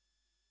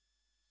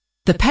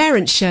The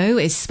Parent Show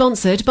is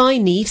sponsored by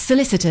Neve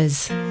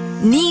Solicitors.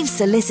 Neve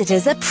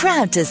Solicitors are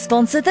proud to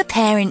sponsor The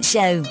Parent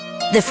Show.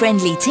 The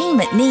friendly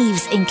team at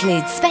Neves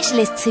includes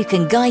specialists who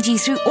can guide you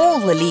through all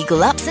the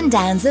legal ups and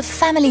downs of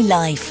family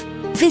life.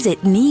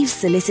 Visit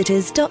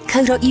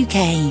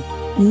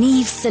nevesolicitors.co.uk.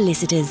 Neve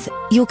Solicitors,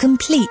 your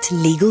complete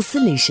legal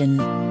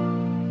solution.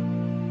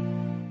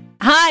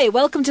 Hi,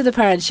 welcome to The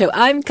Parent Show.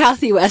 I'm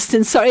Kathy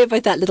Weston. Sorry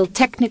about that little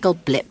technical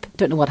blip.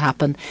 Don't know what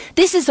happened.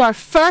 This is our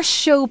first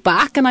show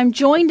back, and I'm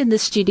joined in the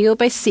studio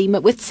by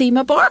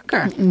Seema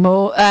Barker.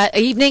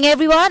 Evening,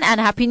 everyone,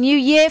 and Happy New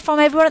Year from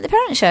everyone at The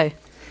Parent Show.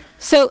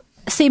 So,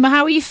 Seema,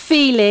 how are you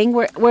feeling?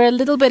 We're a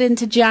little bit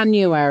into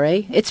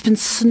January. It's been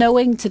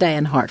snowing today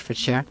in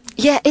Hertfordshire.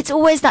 Yeah, it's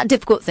always that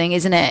difficult thing,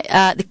 isn't it?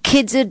 The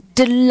kids are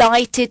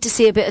delighted to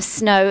see a bit of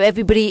snow.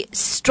 Everybody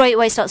straight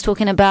away starts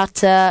talking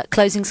about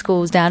closing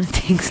schools down and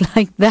things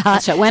like that.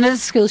 That's right. When are the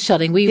schools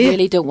shutting? We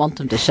really don't want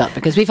them to shut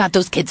because we've had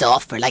those kids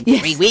off for like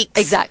 3 weeks.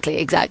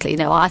 Exactly.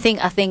 No, I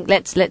think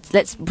let's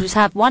just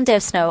have one day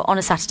of snow on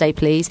a Saturday,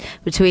 please,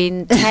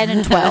 between 10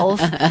 and 12.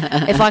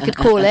 If I could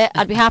call it,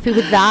 I'd be happy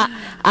with that.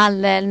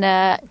 And then,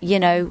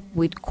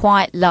 we'd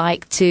quite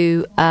like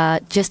to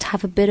just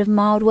have a bit of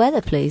mild weather,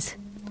 please.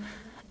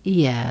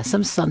 Yeah,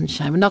 some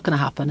sunshine. Not going to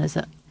happen, is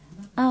it?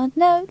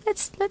 No,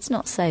 let's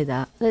not say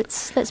that.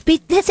 It's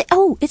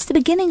the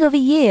beginning of a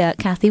year,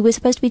 Kathy. We're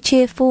supposed to be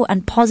cheerful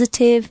and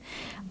positive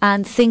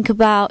and think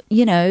about,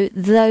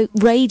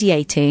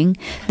 radiating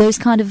those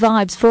kind of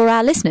vibes for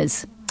our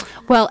listeners.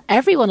 Well,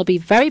 everyone will be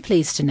very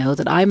pleased to know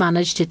that I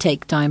managed to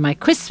take down my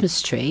Christmas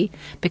tree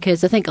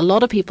because I think a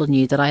lot of people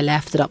knew that I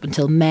left it up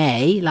until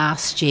May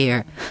last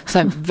year. So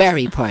I'm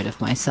very proud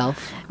of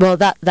myself. Well,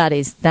 that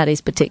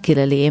is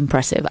particularly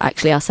impressive,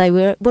 actually. I'll say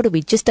we're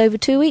just over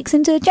 2 weeks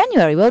into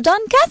January. Well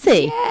done,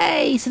 Kathy.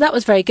 Yay! So that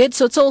was very good.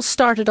 So it's all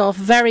started off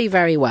very,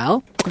 very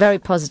well. Very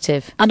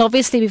positive. And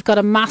obviously we've got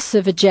a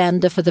massive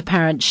agenda for the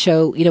Parent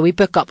Show. We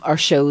book up our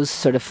shows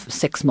sort of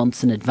 6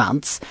 months in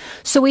advance.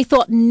 So we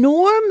thought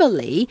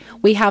normally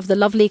we have the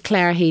lovely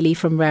Claire Healy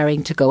from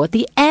Raring to Go at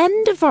the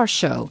end of our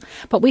show.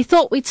 But we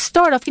thought we'd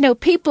start off,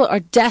 people are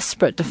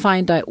desperate to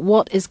find out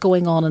what is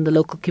going on in the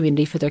local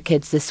community for their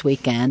kids this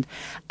weekend.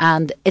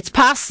 And it's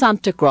past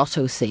Santa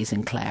Grotto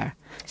season, Claire.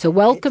 So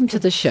welcome to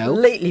the show.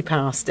 Completely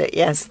past it,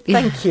 yes.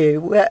 Thank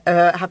you.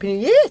 Happy New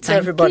Year to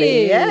everybody.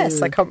 You.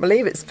 Yes, I can't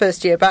believe it's the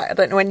first year back. I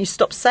don't know when you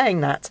stopped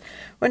saying that.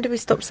 When did we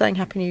stop saying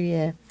Happy New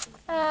Year?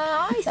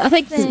 I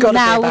think it's got to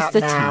now be about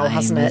is the now, time,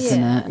 hasn't it?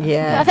 Isn't it?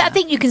 Yeah. I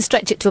think you can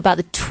stretch it to about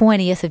the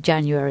 20th of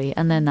January,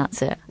 and then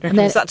that's it.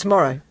 Is that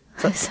tomorrow?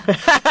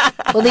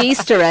 Well, the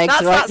Easter eggs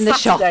are right in the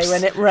shops. That's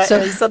when it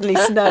suddenly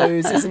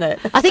snows, isn't it?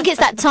 I think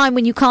it's that time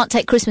when you can't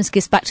take Christmas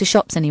gifts back to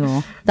shops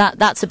anymore.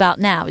 That's about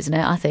now, isn't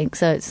it? I think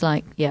so. It's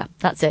like, yeah,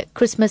 that's it.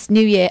 Christmas,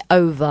 New Year,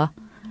 over.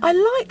 I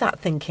like that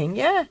thinking.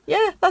 Yeah,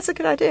 that's a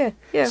good idea.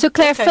 Yeah. So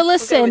Claire, fill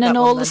us in and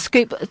all the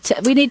scoop.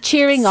 We need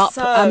cheering up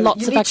and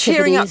lots of activities.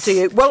 Cheering up, do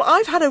you? Well,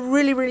 I've had a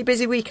really, really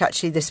busy week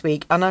actually this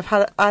week, and I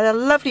had a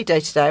lovely day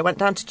today. I went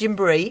down to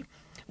Gymboree,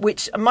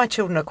 which my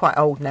children are quite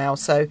old now,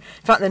 so in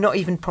fact they're not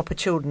even proper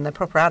children; they're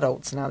proper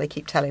adults now. They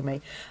keep telling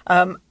me,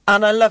 and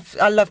I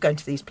love going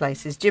to these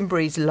places.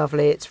 Gymboree's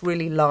lovely; it's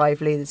really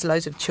lively. There's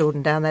loads of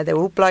children down there. They're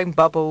all blowing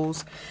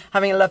bubbles,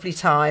 having a lovely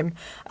time.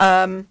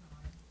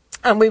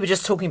 And we were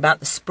just talking about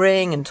the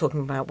spring and talking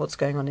about what's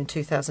going on in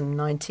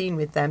 2019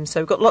 with them. So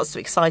we've got lots of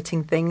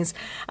exciting things.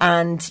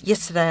 And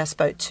yesterday I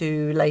spoke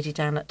to a lady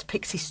down at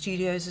Pixie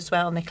Studios as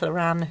well, Nicola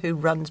Rann, who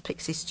runs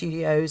Pixie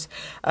Studios.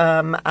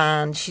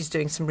 And she's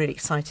doing some really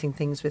exciting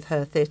things with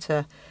her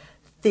theatre,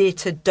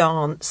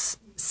 dance,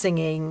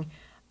 singing,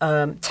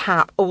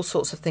 tap, all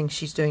sorts of things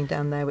she's doing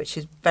down there, which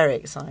is very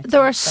exciting.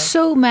 There are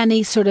so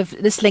many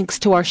this links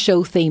to our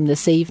show theme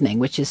this evening,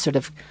 which is sort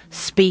of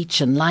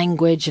speech and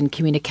language and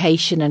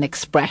communication and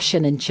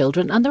expression in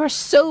children. And there are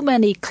so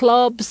many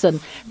clubs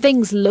and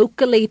things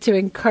locally to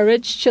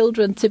encourage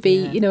children to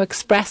be,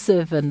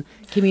 expressive and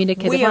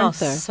communicative. We are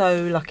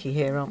so lucky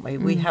here, aren't we?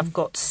 We have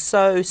got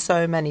so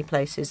many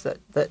places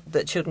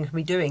that children can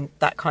be doing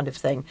that kind of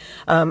thing,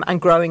 and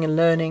growing and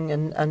learning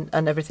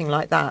and everything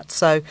like that.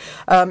 So,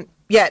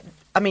 yeah,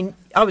 I mean,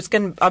 I was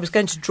going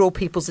to draw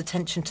people's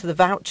attention to the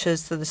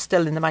vouchers that are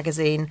still in the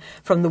magazine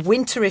from the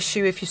winter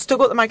issue. If you've still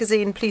got the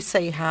magazine, please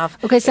say you have.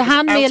 Okay, so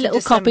hand me a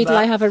little copy till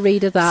I have a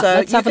read of that. So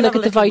let's have a look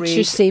at the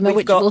vouchers, Seema,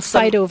 which we'll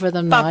fight over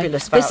them now.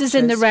 Fabulous vouchers. This is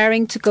in the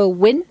Raring to Go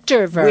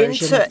winter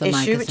version of the issue,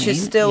 magazine, which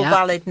is still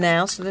valid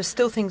now. So there's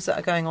still things that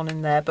are going on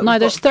in there. But now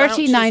there's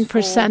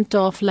 39%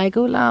 off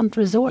Legoland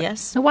Resort.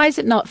 Yes. So why is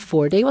it not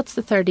 40? What's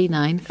the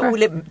 39 for?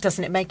 Well,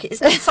 doesn't it make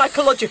it? It's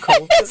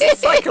psychological. It's a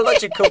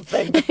psychological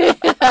thing.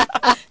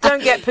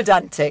 Don't get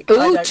pedantic.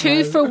 Oh,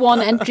 2 for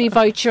 1 entry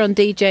voucher on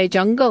DJ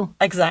Jungle.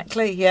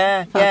 Exactly,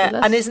 yeah. Fabulous.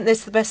 Yeah. And isn't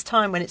this the best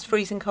time when it's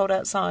freezing cold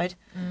outside?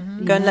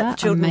 Mm-hmm. Go and let the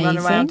children run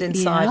around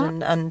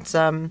inside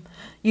and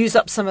use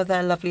up some of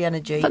their lovely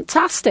energy.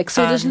 Fantastic.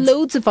 So there's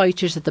loads of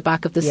vouchers at the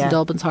back of the St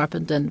Albans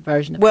Harpenden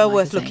version of the magazine.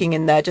 Worth looking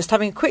in there. Just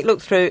having a quick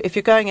look through. If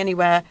you're going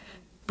anywhere,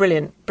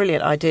 brilliant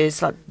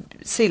ideas. Like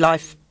Sea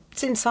Life,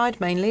 it's inside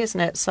mainly, isn't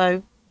it?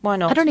 So Why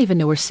not? I don't even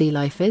know where Sea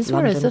Life is.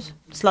 London. Where is it?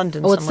 It's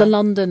London. Oh, it's the somewhere.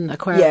 London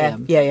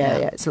Aquarium. Yeah.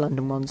 It's a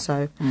London one.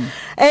 So,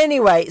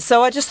 anyway,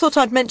 so I just thought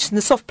I'd mention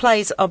the soft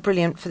plays are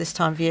brilliant for this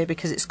time of year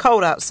because it's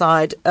cold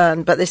outside,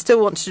 but they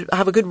still want to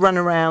have a good run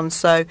around.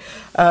 So,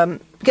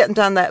 get them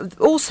down there.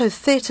 Also,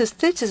 theatres.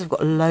 Theatres have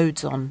got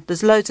loads on.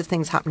 There's loads of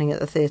things happening at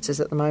the theatres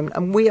at the moment,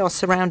 and we are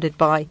surrounded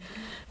by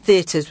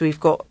theatres.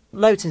 We've got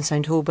loads in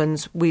St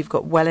Albans. We've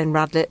got Welwyn,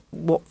 Radlett,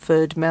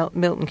 Watford,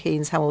 Milton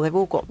Keynes, Hemel. They've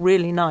all got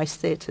really nice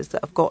theatres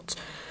that have got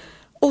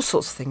all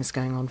sorts of things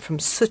going on, from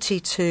Sooty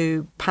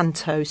to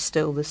Panto. There's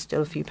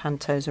still a few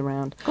Pantos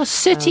around. Oh,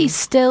 Sooty's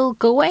still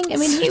going? I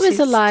mean, he was Sooty's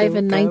alive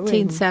still in going.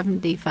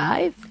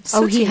 1975.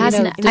 Oh, he Sooty,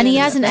 hasn't, and he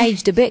hasn't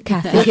aged a bit,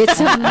 Kathy.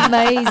 It's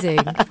amazing.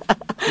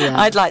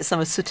 Yeah. I'd like some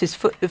of Sooty's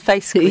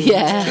face cream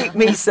Yeah. to keep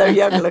me so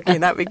young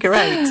looking. That'd be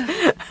great.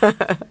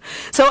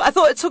 So I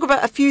thought I'd talk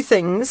about a few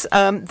things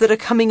that are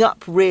coming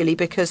up, really,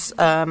 because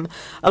a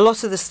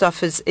lot of the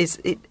stuff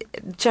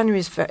January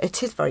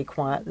is very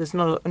quiet. There's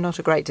not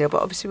a great deal,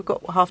 but obviously we've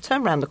got half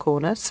term around the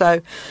corner.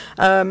 So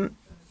over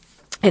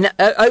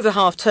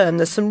half term,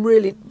 there's some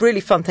really,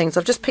 really fun things.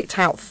 I've just picked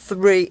out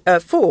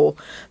 4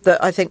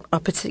 that I think are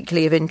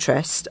particularly of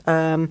interest.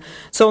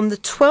 So on the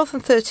 12th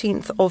and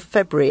 13th of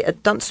February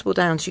at Dunstable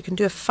Downs, you can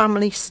do a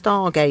family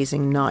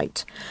stargazing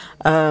night.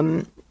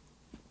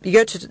 You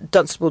go to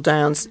Dunstable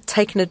Downs,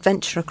 take an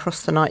adventure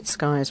across the night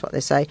sky, is what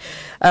they say.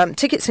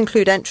 Tickets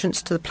include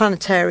entrance to the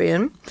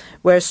planetarium,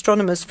 where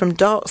astronomers from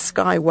Dark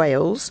Sky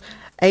Wales,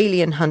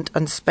 Alien Hunt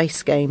and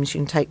Space Games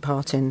you can take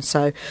part in.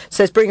 So it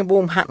says bring a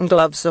warm hat and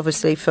gloves,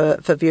 obviously, for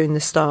viewing the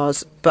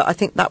stars. But I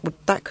think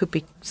that could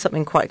be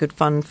something quite good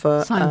fun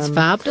for... Sounds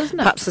fab, doesn't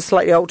it? Perhaps the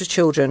slightly older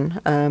children,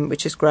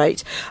 which is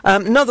great.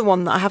 Another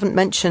one that I haven't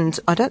mentioned,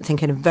 I don't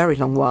think in a very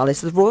long while,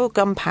 is the Royal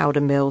Gunpowder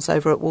Mills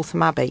over at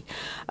Waltham Abbey.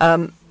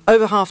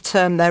 Over half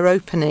term, they're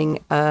opening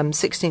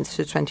 16th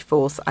to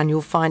 24th, and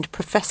you'll find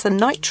Professor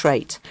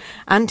Nitrate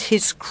and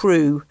his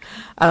crew.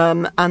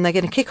 And they're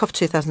going to kick off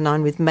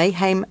 2009 with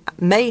Mayhem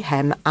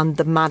and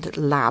the Mad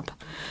Lab.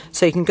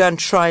 So you can go and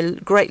try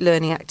great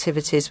learning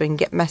activities where you can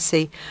get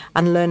messy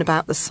and learn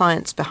about the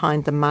science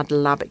behind the Mad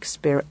Lab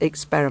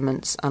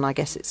experiments. And I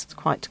guess it's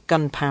quite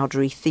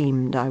gunpowdery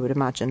themed, I would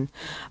imagine.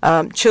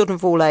 Children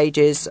of all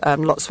ages,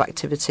 lots of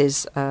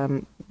activities,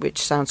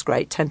 which sounds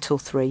great, 10 till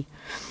 3.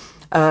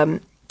 A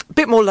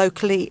bit more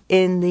locally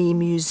in the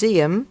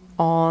museum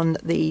on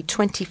the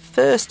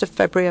 21st of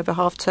February over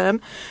half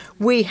term,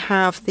 we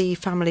have the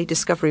family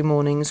discovery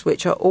mornings,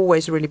 which are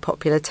always really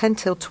popular, 10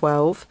 till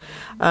 12.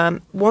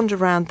 Wander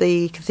around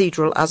the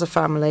cathedral as a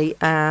family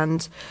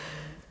and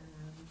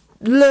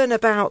learn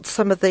about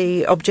some of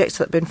the objects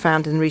that have been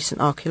found in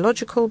recent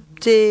archaeological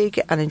dig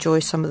and enjoy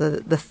some of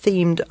the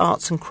themed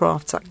arts and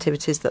crafts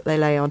activities that they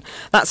lay on.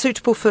 That's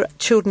suitable for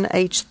children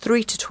aged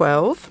 3 to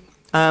 12.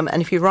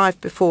 And if you arrive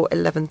before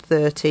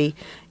 11:30,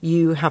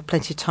 you have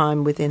plenty of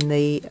time within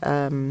the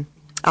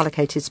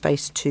allocated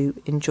space to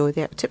enjoy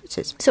the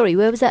activities. Sorry,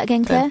 where was that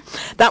again, Claire?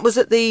 That was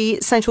at the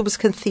St Albans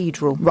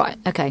Cathedral. Right,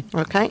 okay.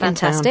 Okay,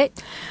 Fantastic.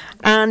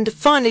 And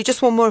finally,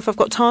 just one more if I've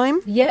got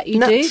time. Yeah, you do.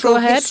 Natural Go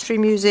ahead. History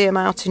Museum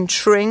out in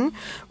Tring,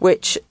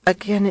 which,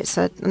 again, it's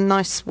a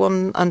nice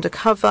one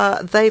undercover.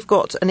 They've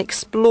got an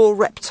Explore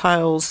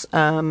Reptiles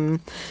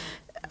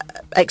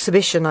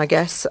exhibition, I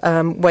guess,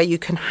 where you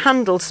can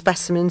handle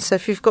specimens. So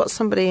if you've got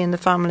somebody in the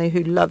family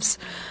who loves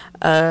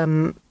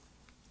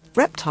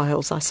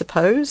reptiles, I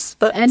suppose.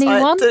 But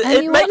Anyone?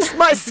 It makes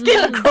my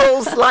skin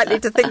crawl slightly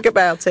to think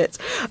about it.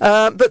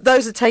 But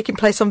those are taking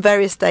place on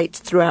various dates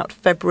throughout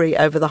February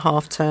over the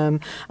half term.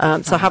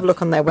 So have a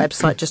look on their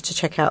website just to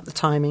check out the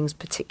timings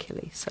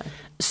particularly.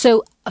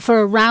 So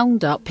for a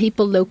roundup,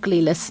 people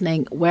locally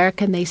listening, where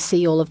can they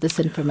see all of this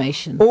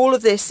information? All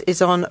of this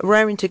is on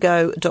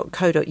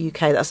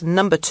raringtogo.co.uk. That's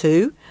number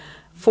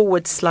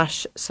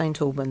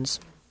 2/St Albans.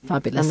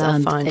 Fabulous.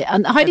 And they'll find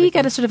And how do you get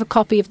everything. a sort of a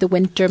copy of the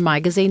winter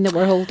magazine that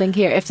we're holding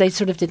here if they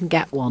sort of didn't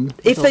get one?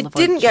 If with they all the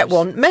didn't get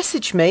vouchers? one,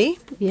 message me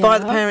via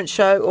the Parent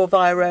Show or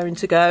via Raring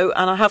to Go,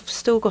 and I have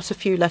still got a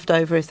few left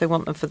over if they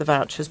want them for the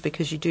vouchers,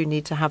 because you do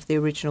need to have the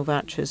original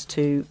vouchers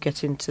to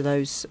get into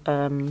those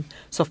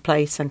soft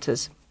play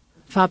centres.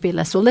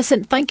 Fabulous. Well,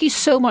 listen, thank you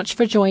so much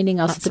for joining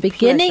us That's at the a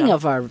beginning pleasure.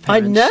 of our I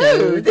parent know,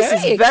 show. this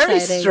is very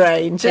exciting.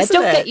 strange, Yeah, isn't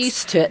don't it? get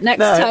used to it. Next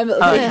No, time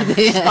it'll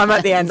be... I'm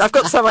at the end. I've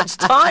got so much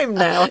time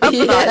now,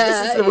 haven't I?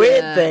 This is the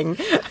weird thing.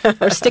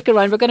 Or stick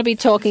around. We're going to be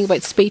talking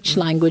about speech,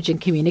 language and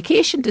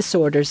communication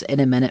disorders in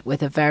a minute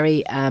with a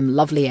very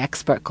lovely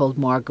expert called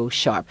Margot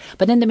Sharp.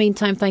 But in the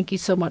meantime, thank you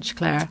so much,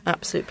 Claire.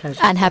 Absolute pleasure.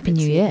 And Happy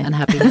New Year. And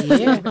Happy New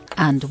Year.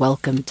 And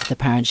welcome to The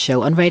Parent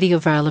Show on Radio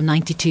Verulam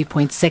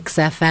 92.6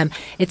 FM.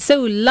 It's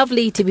so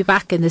lovely to be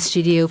back in the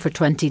studio for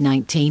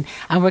 2019,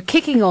 and we're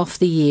kicking off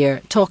the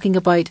year talking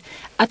about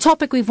a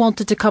topic we've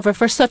wanted to cover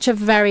for such a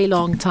very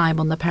long time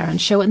on The Parent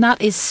Show, and that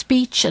is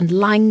speech and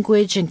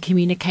language and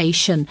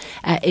communication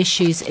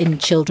issues in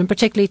children,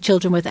 particularly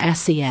children with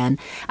SEN.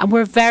 And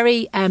we're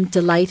very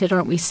delighted,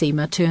 aren't we,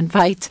 Seema, to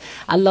invite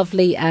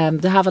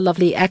to have a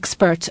lovely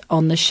expert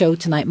on the show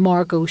tonight,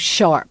 Margot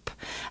Sharp,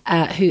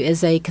 who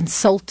is a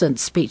consultant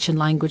speech and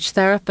language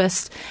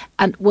therapist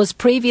and was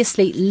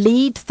previously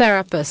lead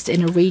therapist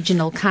in a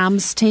regional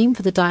CAMHS team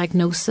for the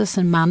diagnosis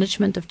and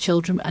management of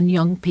children and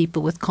young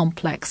people with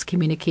complex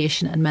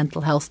communication and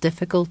mental health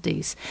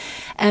difficulties.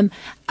 I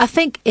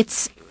think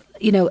it's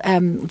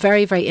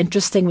very, very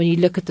interesting when you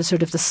look at the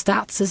sort of the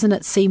stats, isn't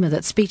it, Seema,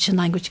 that speech and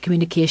language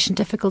communication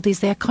difficulties,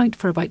 they account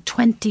for about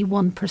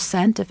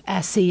 21% of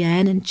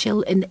SEN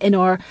in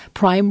our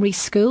primary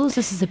schools.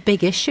 This is a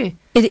big issue.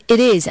 It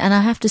is, and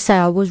I have to say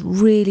I was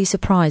really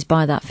surprised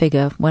by that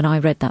figure when I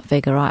read that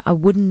figure. I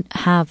wouldn't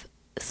have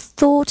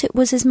thought it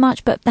was as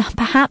much, but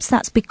perhaps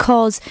that's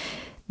because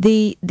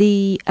the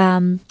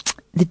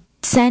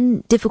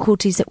SEN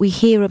difficulties that we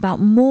hear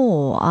about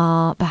more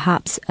are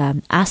perhaps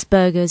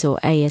Asperger's or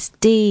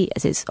ASD,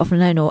 as it's often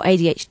known, or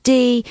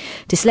ADHD,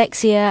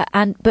 dyslexia,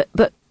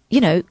 but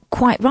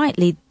quite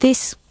rightly,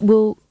 this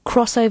will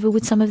cross over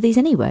with some of these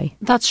anyway.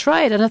 That's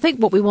right, and I think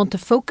what we want to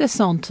focus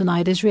on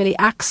tonight is really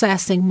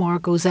accessing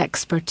Margot's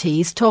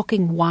expertise,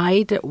 talking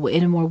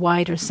in a more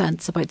wider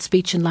sense about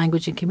speech and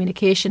language and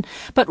communication,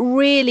 but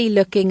really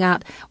looking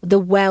at the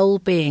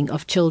well-being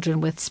of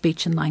children with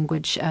speech and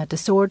language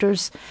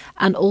disorders,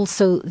 and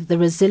also the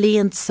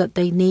resilience that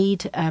they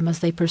need as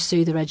they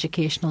pursue their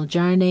educational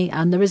journey,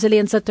 and the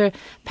resilience that their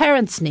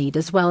parents need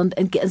as well, and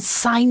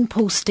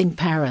signposting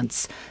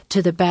parents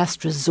to the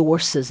best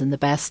resources and the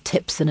best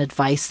tips and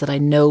advice that I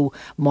know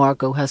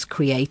Margot has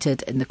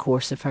created in the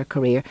course of her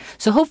career.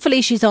 So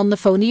hopefully she's on the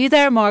phone. Are you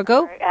there,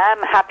 Margot? I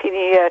am. Happy New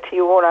Year to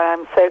you all.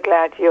 I'm so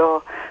glad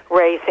you're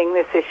raising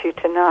this issue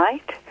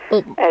tonight.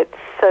 It's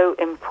so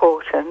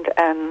important,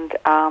 and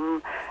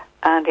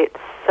it's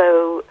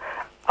so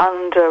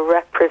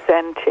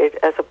underrepresented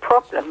as a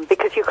problem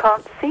because you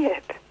can't see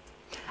it.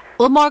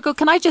 Well, Margot,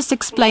 can I just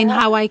explain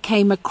how I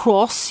came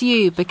across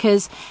you?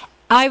 Because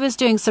I was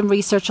doing some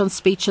research on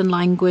speech and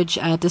language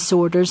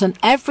disorders, and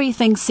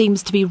everything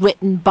seems to be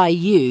written by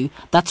you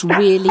that's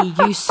really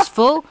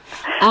useful.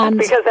 And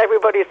because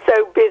everybody's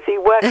so busy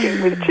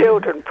working with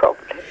children,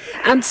 probably.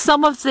 And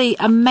some of the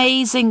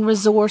amazing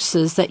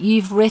resources that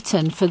you've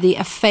written for the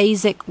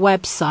Aphasic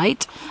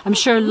website, I'm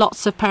sure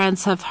lots of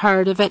parents have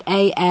heard of it,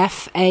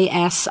 AFASIC.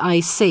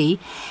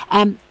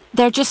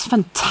 They're just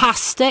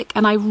fantastic,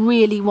 and I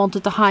really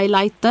wanted to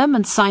highlight them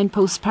and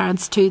signpost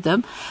parents to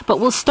them. But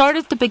we'll start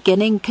at the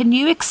beginning. Can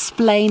you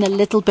explain a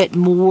little bit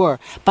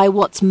more by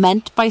what's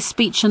meant by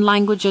speech and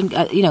language and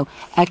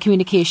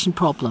communication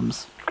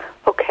problems?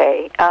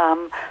 Okay.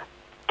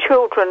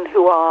 Children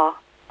who are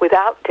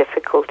without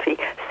difficulty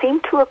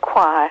seem to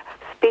acquire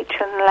speech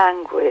and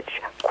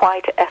language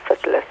quite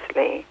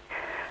effortlessly.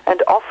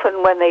 And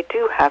often when they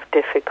do have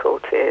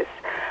difficulties,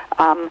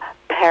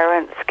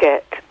 parents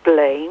get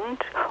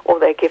blamed or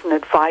they're given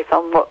advice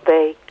on what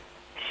they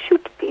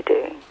should be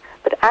doing.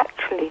 But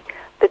actually,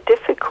 the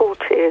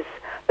difficulties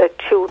that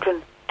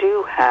children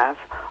do have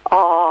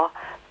are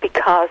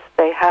because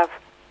they have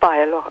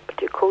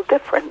biological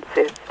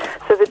differences.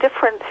 So the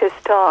differences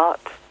start,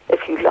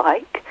 if you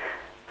like,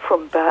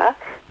 from birth,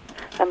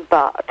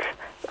 but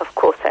of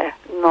course they're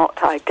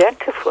not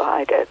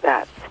identified at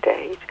that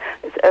stage.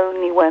 It's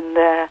only when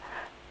they're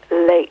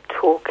late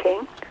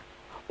talking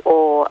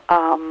or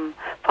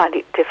find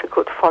it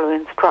difficult to follow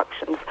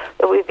instructions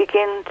that we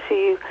begin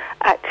to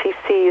actually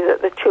see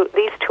that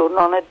these children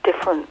are on a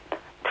different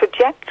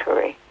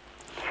trajectory.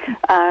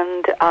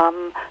 And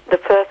the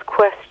first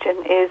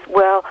question is,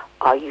 well,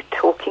 are you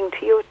talking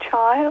to your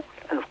child?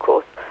 And of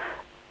course,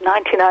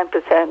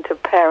 99%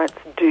 of parents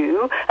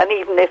do, and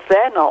even if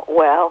they're not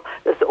well,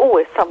 there's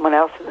always someone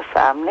else in the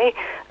family,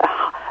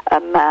 a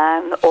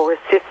man or a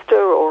sister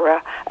or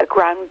a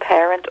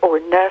grandparent or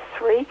a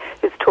nursery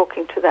who's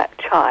talking to that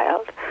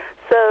child.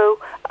 So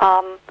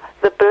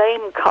the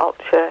blame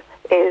culture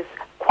is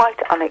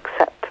quite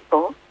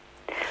unacceptable.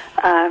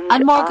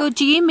 And Margot,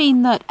 do you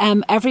mean that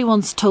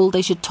everyone's told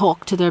they should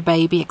talk to their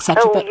baby,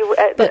 etc.?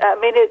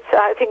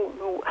 I think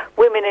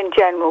women in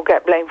general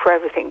get blamed for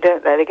everything,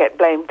 don't they? They get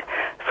blamed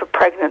for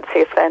pregnancy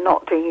if they're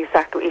not doing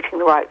exactly eating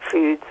the right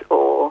foods,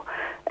 or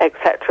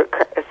etc.,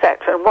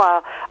 etc. And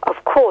while,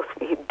 of course,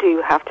 we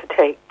do have to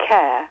take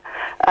care,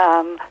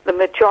 the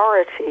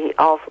majority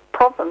of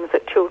problems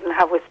that children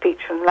have with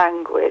speech and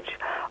language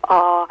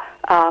are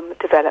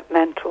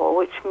developmental,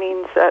 which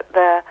means that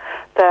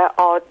there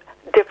are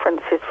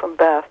differences from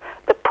birth.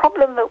 The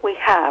problem that we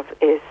have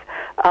is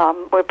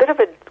we're a bit of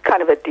a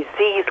kind of a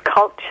disease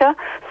culture,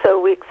 so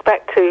we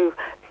expect to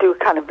do a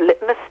kind of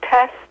litmus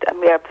test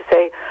and be able to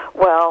say,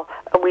 well,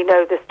 we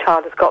know this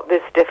child has got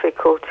this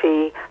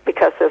difficulty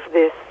because of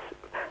this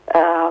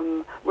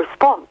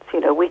response.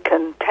 You know, we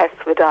can test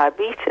for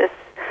diabetes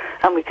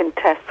and we can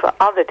test for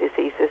other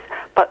diseases,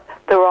 but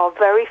there are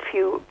very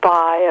few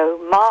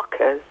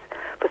biomarkers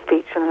for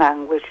speech and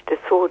language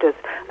disorders,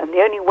 and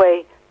the only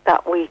way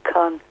that we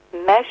can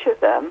measure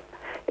them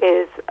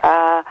is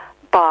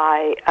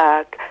by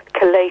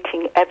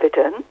collating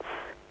evidence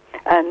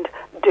and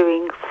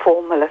doing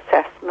formal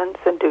assessments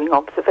and doing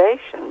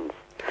observations.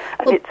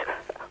 And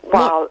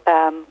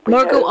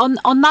Margot,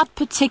 on that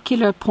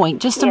particular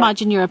point, just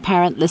imagine you're a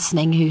parent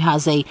listening who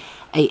has a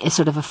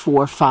sort of a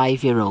 4 or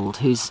 5 year old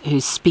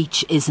whose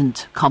speech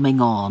isn't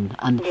coming on,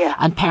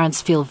 and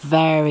parents feel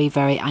very,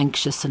 very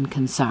anxious and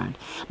concerned.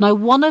 Now,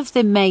 one of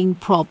the main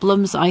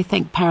problems I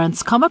think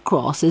parents come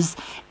across is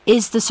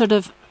the sort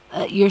of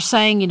you're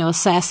saying,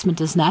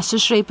 assessment is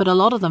necessary, but a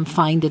lot of them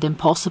find it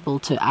impossible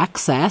to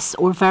access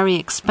or very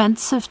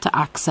expensive to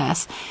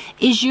access.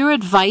 Is your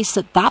advice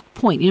at that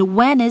point,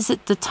 when is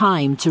it the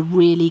time to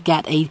really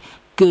get a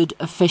good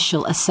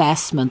official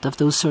assessment of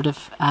those sort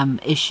of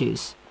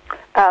issues?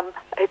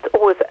 It's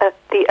always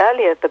the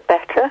earlier the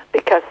better,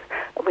 because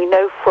we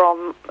know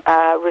from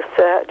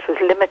research, as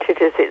limited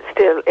as it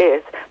still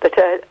is,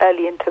 that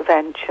early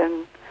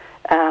intervention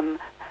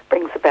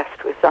brings the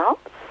best results.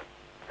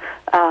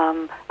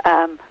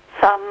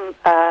 Some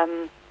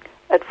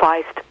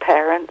advice to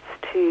parents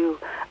to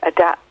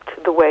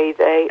adapt the way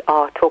they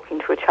are talking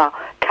to a child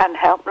can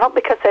help, not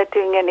because they're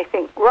doing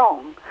anything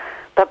wrong,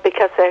 but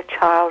because their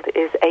child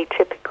is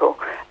atypical,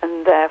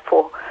 and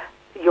therefore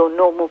your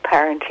normal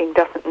parenting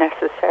doesn't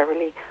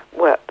necessarily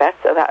work best,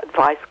 so that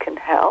advice can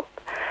help.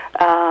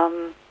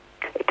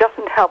 It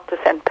doesn't help to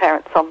send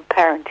parents on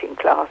parenting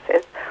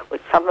classes,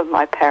 which some of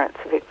my parents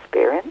have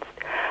experienced.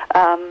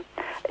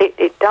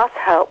 It does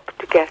help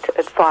to get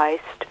advice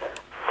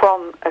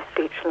from a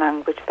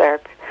speech-language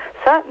therapist.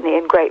 Certainly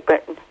in Great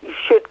Britain, you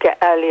should get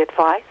early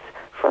advice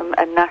from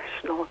a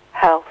national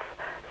health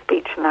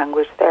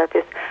speech-language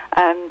therapist.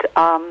 And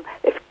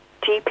if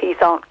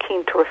GPs aren't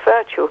keen to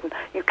refer children,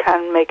 you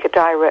can make a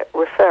direct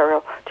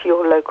referral to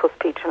your local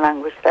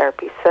speech-language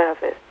therapy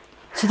service.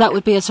 So that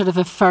would be a sort of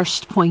a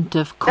first point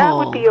of call.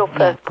 That would be your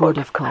first point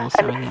of call.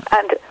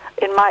 And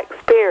in my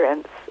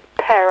experience,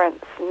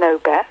 parents know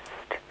best.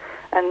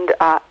 And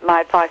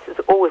my advice is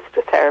always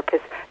to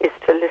therapists is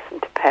to listen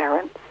to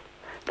parents,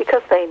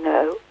 because they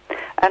know.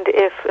 And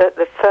if at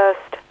the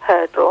first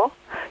hurdle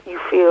you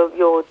feel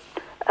your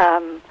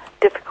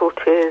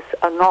difficulties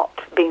are not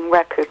being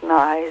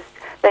recognised,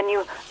 then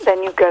you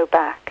go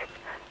back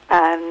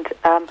and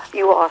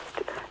you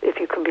ask if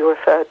you can be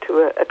referred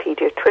to a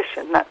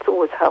paediatrician. That's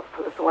always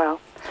helpful as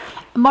well.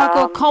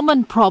 Margot, a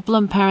common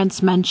problem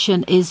parents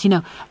mention is,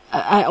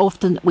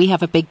 we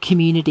have a big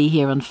community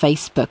here on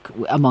Facebook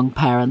among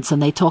parents,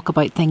 and they talk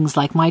about things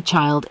like, my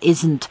child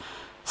isn't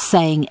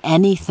saying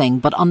anything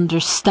but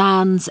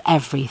understands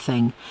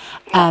everything,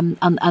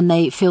 and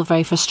they feel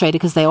very frustrated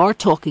because they are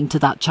talking to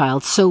that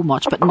child so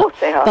much,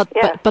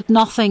 but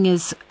nothing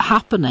is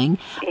happening.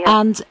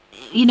 And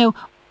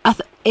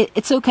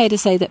it's okay to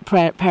say that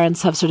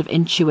parents have sort of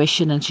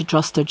intuition and should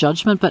trust their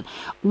judgment, but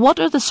what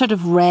are the sort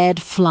of red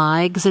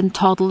flags in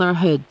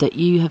toddlerhood that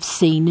you have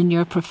seen in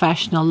your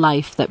professional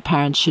life that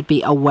parents should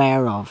be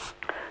aware of?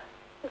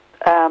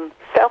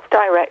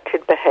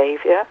 Self-directed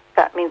behaviour.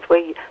 That means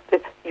where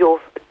you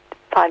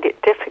find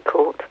it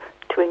difficult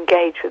to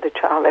engage with the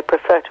child. They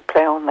prefer to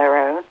play on their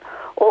own.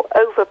 Or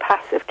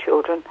over-passive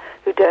children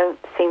who don't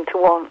seem to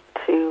want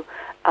to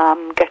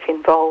get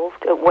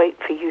involved and wait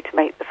for you to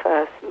make the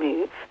first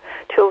move.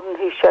 Children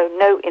who show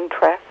no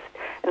interest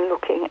in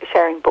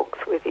sharing books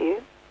with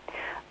you.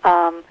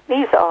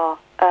 These are,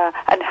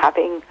 and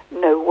having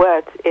no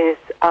words is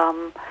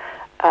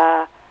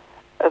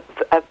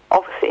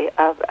obviously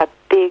a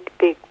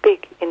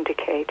big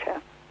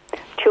indicator.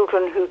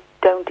 Children who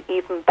don't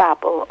even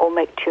babble or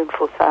make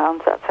tuneful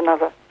sounds, that's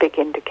another big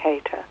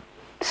indicator.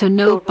 So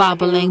no children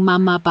babbling,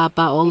 mama,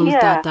 baba, all those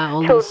dada,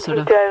 all those sort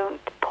of... Children who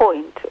don't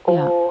point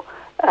or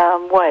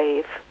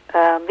wave.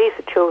 These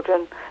are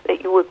children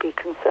that you would be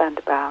concerned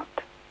about.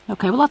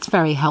 Okay, well that's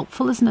very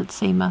helpful, isn't it,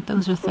 Seema?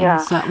 Those are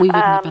things that we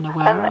wouldn't have been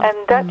aware of.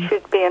 And that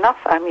should be enough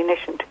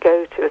ammunition to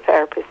go to a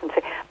therapist and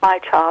say, my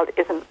child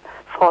isn't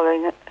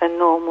following a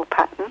normal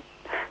pattern.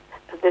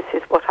 This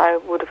is what I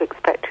would have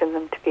expected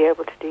them to be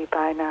able to do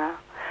by now.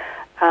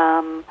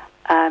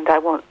 And I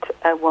want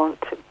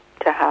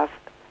to have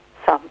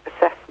some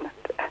assessment.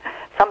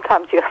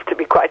 Sometimes you have to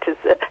be quite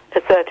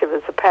assertive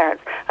as a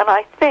parent. And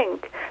I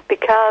think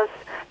because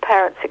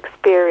parents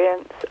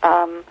experience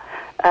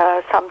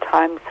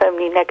sometimes so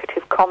many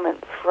negative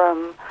comments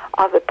from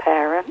other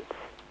parents,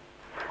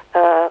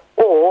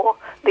 or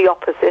the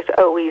opposite,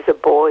 oh, he's a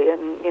boy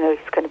and,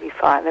 he's going to be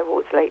fine, they're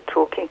always late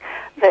talking,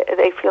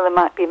 they feel they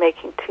might be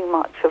making too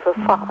much of a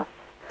fuss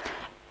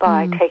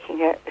by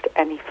taking it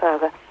any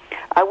further.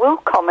 I will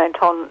comment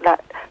on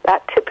that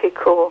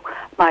typical,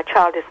 my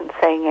child isn't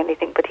saying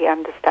anything, but he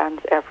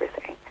understands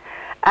everything.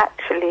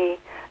 Actually,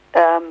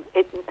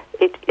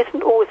 it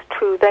isn't always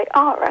true they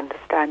are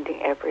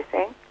understanding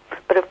everything.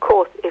 But of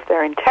course, if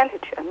they're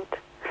intelligent,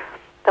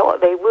 then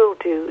what they will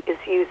do is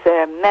use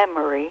their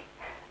memory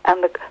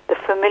and the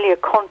familiar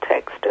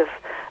context of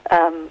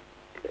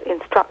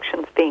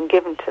instructions being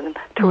given to them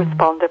to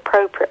respond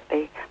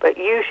appropriately. But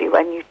usually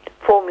when you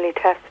formally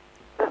test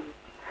them,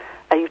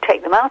 you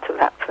take them out of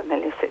that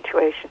familiar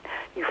situation,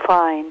 you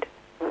find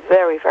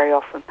very, very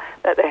often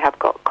that they have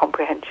got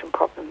comprehension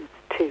problems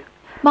too.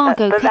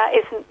 Margot, but that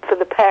isn't for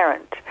the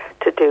parent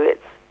to do.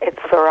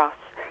 It's for us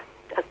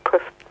as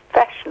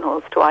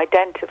professionals to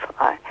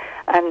identify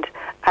and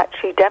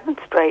actually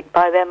demonstrate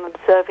by them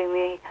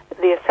observing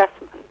the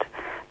assessment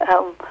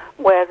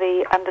where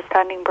the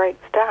understanding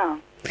breaks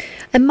down.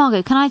 And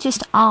Margot, can I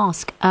just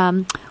ask,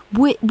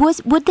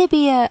 would there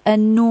be a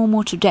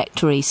normal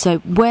trajectory? So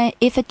where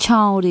if a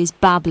child is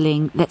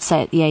babbling, let's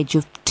say at the age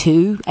of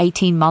 2,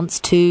 18 months,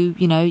 2,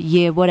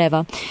 year,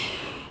 whatever,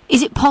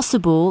 is it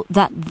possible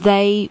that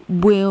they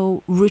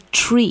will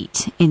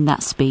retreat in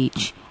that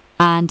speech,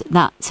 and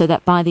so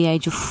that by the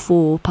age of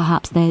 4,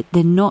 perhaps they're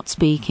not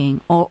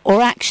speaking,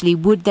 or actually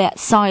would that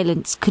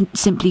silence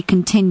simply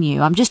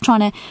continue? I'm just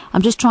trying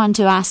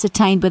to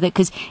ascertain whether,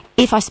 because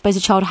if I suppose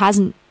a child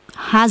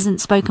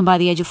hasn't spoken by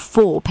the age of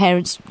 4,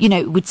 parents,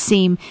 it would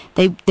seem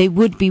they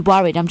would be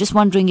worried. I'm just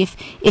wondering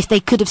if they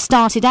could have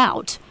started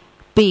out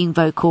being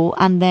vocal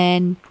and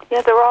then...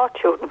 Yeah, there are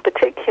children,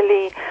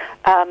 particularly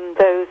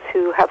those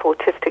who have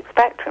autistic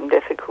spectrum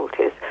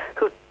difficulties,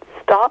 who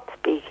start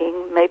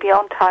speaking maybe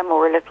on time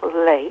or a little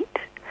late,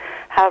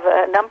 have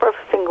a number of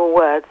single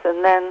words,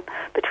 and then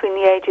between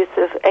the ages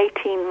of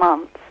 18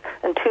 months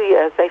and 2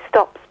 years they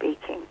stop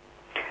speaking.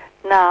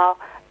 Now,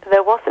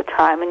 there was a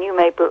time, and you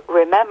may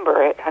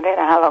remember it, I don't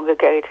know how long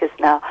ago it is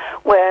now,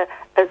 where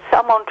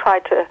someone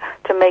tried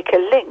to make a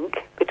link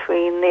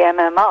between the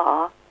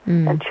MMR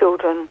and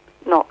children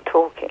not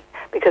talking,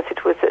 because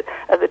it was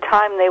at the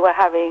time they were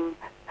having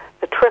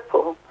the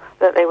triple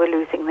that they were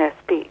losing their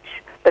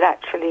speech. But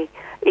actually,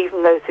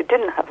 even those who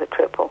didn't have the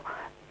triple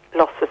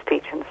lost the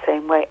speech in the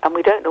same way. And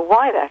we don't know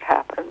why that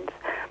happens,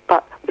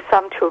 but with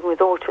some children with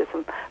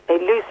autism, they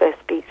lose their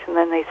speech and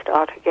then they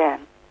start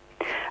again.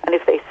 And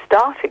if they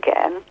start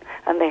again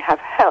and they have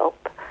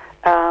help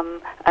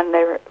and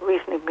they're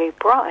reasonably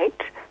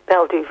bright,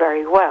 they'll do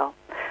very well.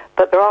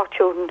 But there are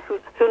children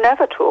who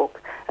never talk,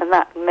 and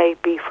that may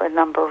be for a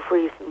number of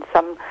reasons.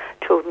 Some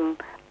children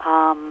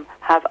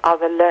have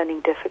other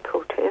learning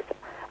difficulties.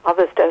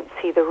 Others don't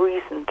see the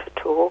reason to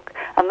talk.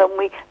 And then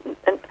we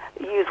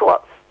use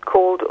what's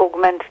called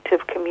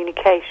augmentative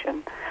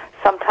communication.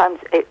 Sometimes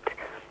it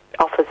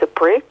offers a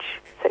bridge,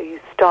 so you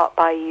start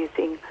by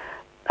using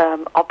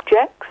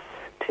objects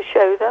to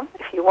show them.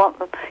 If you want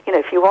them,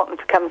 if you want them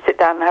to come and sit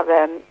down and have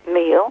their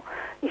meal,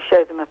 you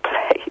show them a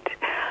plate,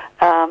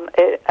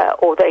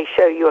 or they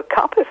show you a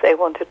cup if they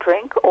want a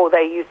drink, or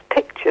they use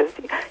pictures.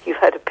 You've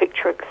heard of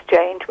picture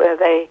exchange, where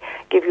they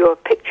give you a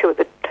picture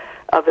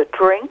of a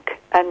drink,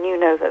 and you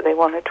know that they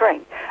want a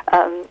drink,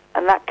 and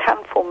that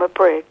can form a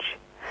bridge.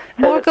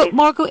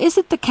 Margot, is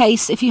it the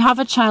case if you have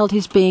a child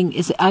who's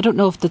I don't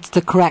know if that's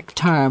the correct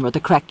term or the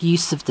correct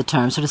use of the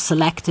term, sort of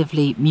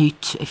selectively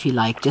mute, if you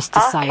like, just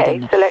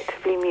deciding. Okay,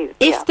 selectively mute.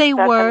 If they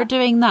were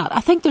doing that,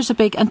 I think there's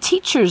and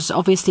teachers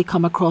obviously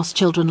come across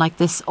children like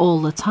this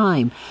all the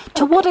time.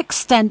 To what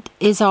extent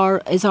is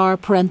our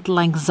parental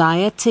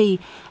anxiety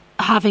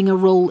having a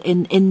role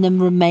in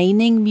them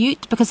remaining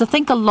mute? Because I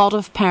think a lot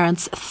of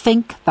parents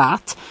think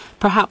that,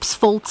 perhaps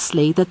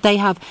falsely, that they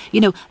have,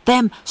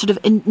 them sort of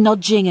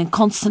nudging and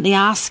constantly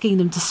asking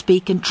them to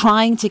speak and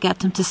trying to get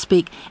them to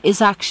speak is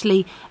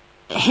actually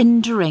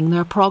hindering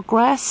their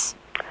progress.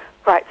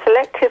 Right,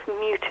 selective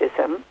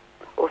mutism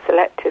or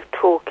selective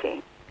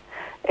talking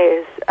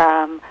is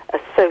a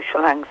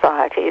social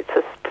anxiety. It's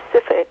a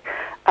specific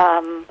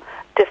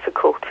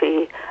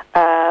difficulty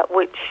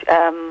which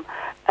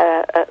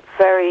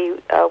very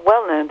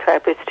well-known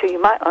therapist who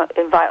you might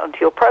invite onto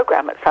your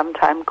program at some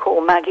time,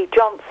 called Maggie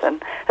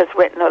Johnson, has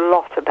written a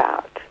lot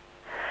about.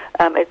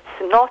 It's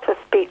not a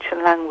speech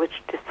and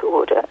language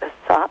disorder as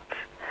such,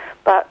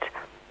 but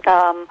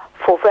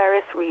for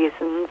various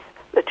reasons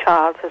the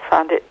child has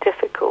found it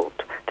difficult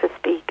to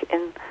speak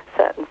in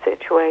certain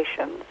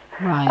situations.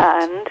 Right.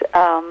 And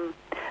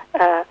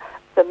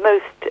the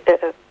most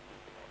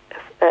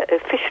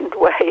efficient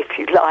way, if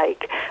you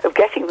like, of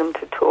getting them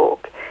to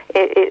talk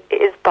it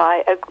is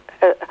by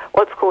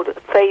what's called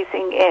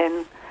phasing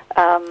in,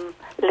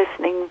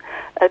 listening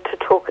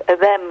to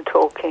them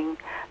talking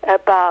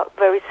about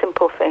very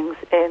simple things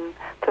in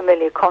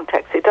familiar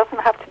context. It doesn't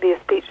have to be a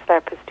speech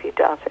therapist who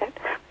does it.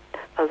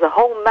 There's a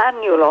whole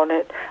manual on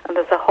it, and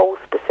there's a whole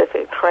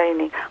specific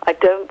training. I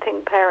don't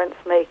think parents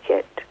make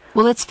it.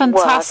 Well, it's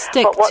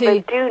fantastic. But what they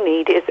do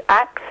need is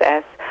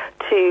access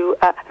to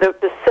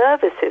the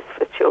services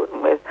for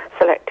children with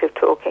selective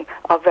talking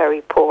are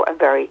very poor and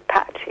very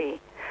patchy.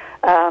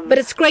 But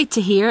it's great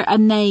to hear a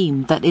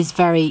name that is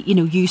very,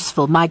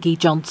 useful. Maggie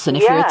Johnson,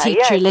 if you're a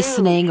teacher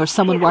listening or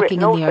someone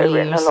working in the early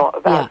years. She's written a lot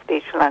about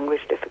speech and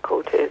language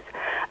difficulties,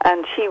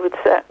 and she would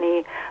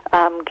certainly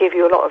give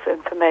you a lot of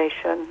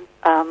information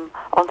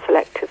on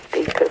selective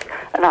speakers,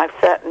 and I've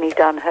certainly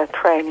done her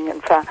training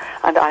and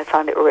I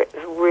found it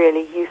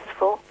really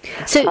useful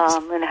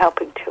in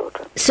helping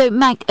children. So,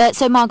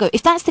 Margot,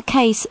 if that's the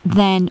case,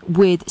 then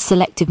with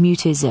selective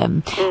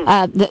mutism,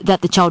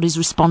 that the child is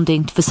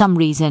responding for some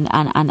reason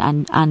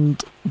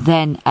and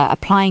then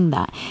applying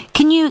that.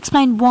 Can you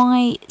explain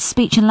why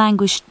speech and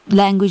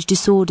language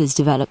disorders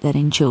develop then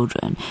in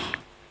children?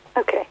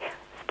 Okay.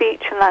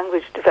 Speech and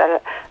language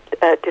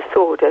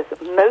disorders,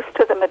 most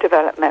of them are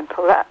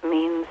developmental. That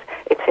means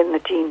it's in the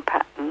gene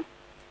pattern.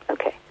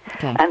 Okay.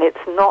 And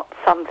it's not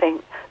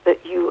something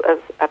that you as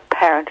a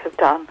parent have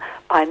done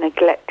by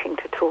neglecting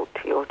to talk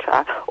to your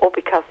child or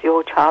because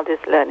your child is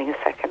learning a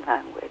second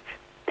language.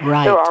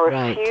 Right, there are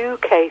a few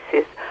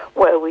cases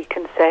where we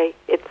can say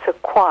it's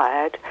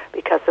acquired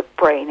because of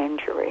brain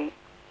injury.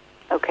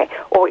 Okay.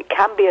 Or it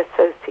can be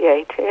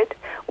associated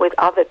with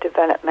other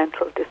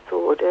developmental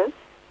disorders.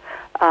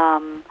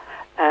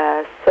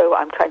 So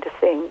I'm trying to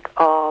think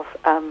of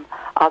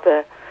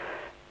other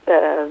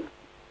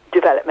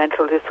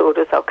developmental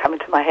disorders. I'll come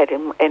into my head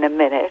in a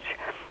minute.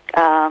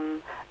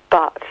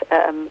 But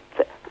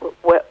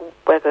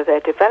whether they're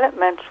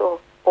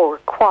developmental or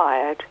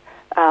acquired,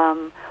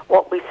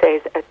 what we say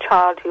is a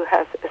child who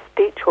has a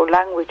speech or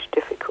language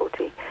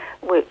difficulty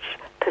which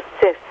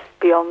persists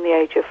beyond the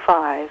age of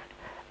 5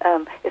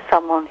 is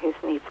someone who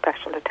needs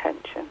special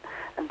attention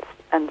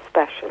and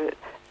specialist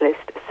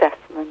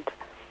assessment.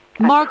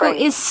 Margot,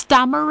 is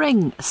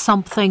stammering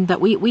something that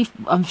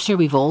I'm sure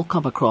we've all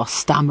come across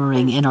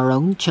stammering in our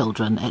own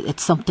children?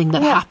 It's something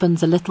that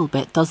happens a little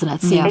bit, doesn't it?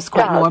 It seems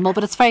quite normal,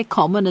 but it's very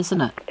common, isn't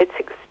it? It's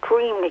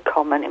extremely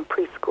common in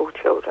preschool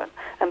children,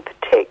 and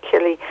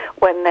particularly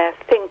when they're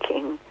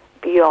thinking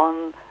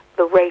beyond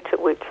the rate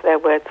at which their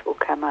words will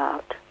come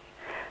out.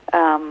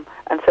 And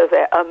so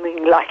they're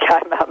umming like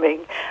I'm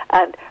umming.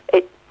 And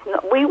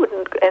we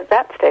wouldn't, at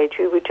that stage,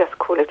 we would just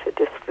call it a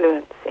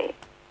disfluency.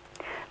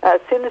 As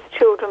soon as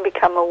children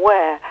become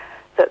aware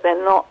that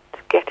they're not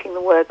getting the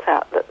words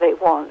out that they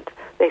want,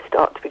 they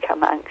start to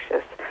become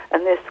anxious.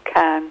 And this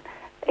can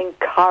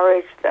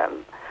encourage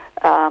them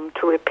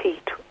to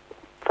repeat,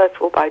 first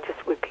of all, by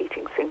just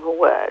repeating single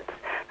words.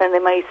 Then they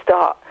may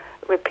start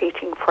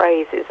repeating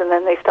phrases, and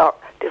then they start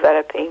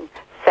developing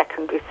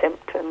secondary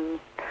symptoms.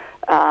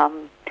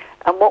 And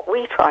what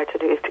we try to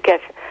do is to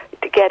get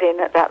in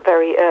at that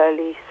very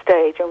early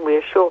stage and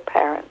reassure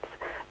parents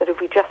that if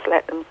we just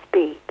let them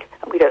speak,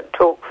 and we don't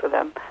talk for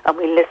them, and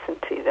we listen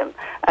to them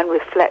and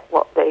reflect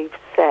what they've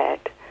said,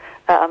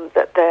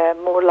 that they're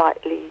more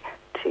likely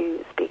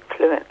to speak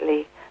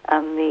fluently,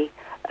 and the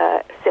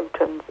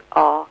symptoms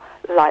are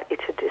likely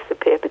to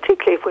disappear,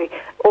 particularly if we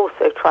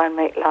also try and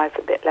make life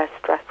a bit less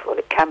stressful.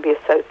 It can be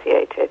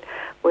associated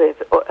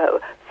with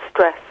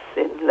stress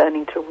in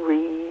learning to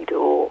read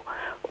or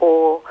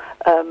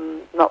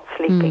not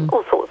sleeping,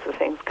 all sorts of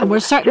things. And we're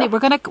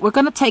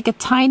going to take a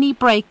tiny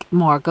break,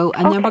 Margot,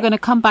 and then we're going to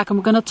come back and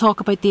we're going to talk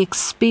about the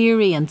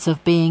experience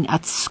of being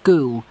at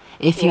school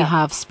if you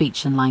have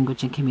speech and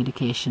language and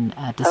communication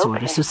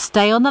disorders. So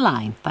stay on the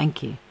line.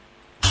 Thank you.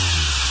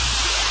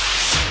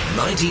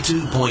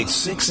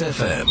 92.6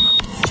 FM.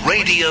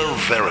 Radio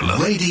Verulam.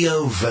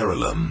 Radio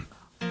Verulam.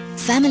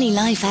 Family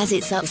life has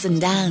its ups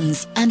and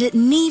downs, and at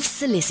Neves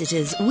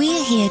Solicitors,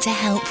 we're here to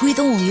help with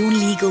all your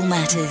legal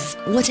matters.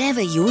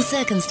 Whatever your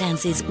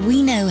circumstances,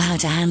 we know how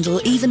to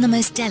handle even the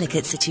most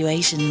delicate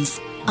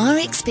situations. Our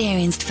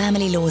experienced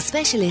family law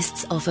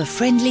specialists offer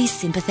friendly,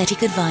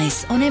 sympathetic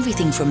advice on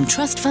everything from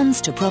trust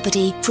funds to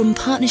property, from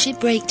partnership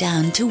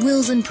breakdown to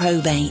wills and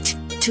probate.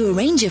 To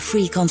arrange a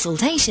free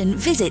consultation,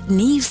 visit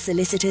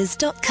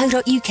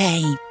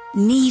nevesolicitors.co.uk.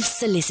 Neves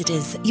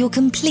Solicitors, your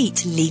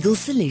complete legal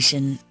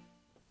solution.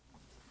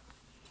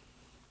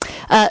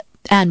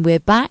 And we're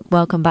back.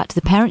 Welcome back to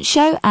the Parent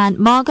Show. And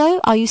Margot,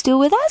 are you still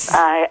with us?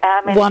 I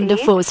am indeed.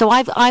 Wonderful. So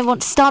I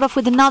want to start off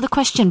with another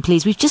question,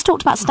 please. We've just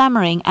talked about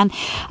stammering, and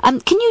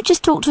can you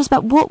just talk to us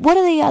about what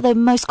are the other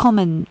most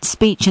common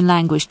speech and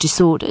language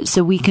disorders,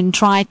 so we can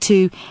try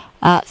to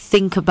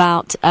think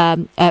about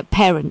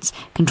parents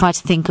can try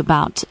to think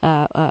about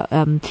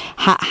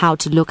how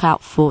to look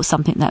out for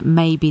something that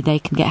maybe they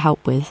can get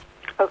help with.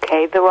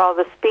 Okay, there are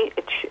the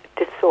speech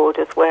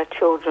disorders where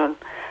children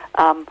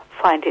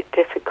find it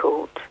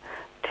difficult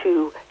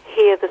to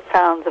hear the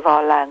sounds of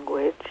our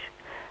language,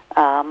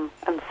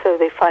 and so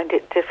they find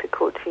it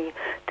difficult to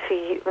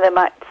they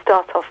might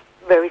start off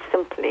very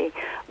simply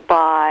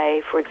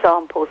by, for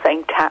example,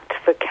 saying cat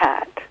for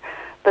cat,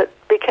 but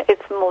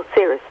it's more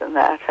serious than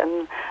that,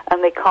 and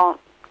they can't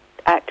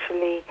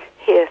actually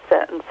hear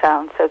certain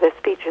sounds, so their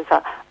speeches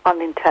are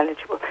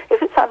unintelligible.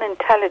 If it's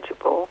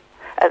unintelligible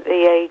at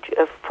the age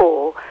of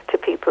 4 to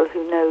people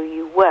who know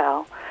you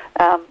well,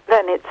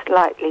 then it's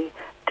likely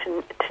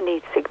to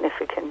need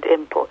significant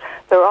input.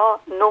 There are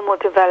normal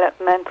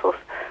developmental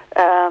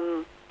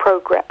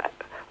progress,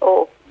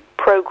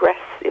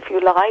 if you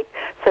like,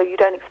 so you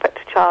don't expect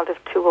a child of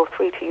 2 or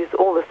 3 to use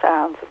all the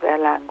sounds of their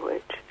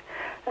language.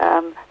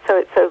 So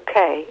it's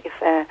okay if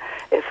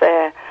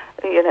they're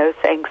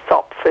saying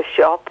sop for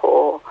shop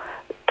or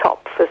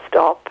top for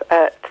stop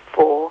at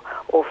 4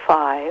 or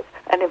 5.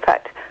 And in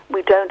fact,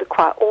 we don't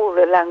acquire all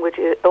the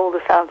languages, all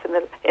the sounds in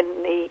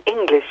the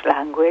English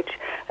language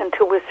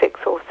until we're 6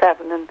 or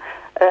 7. And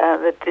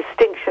the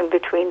distinction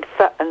between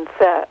th and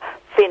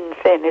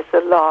thin is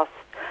the last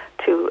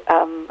to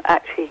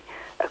actually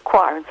acquire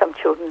require, and some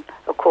children,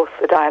 of course,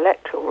 for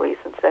dialectal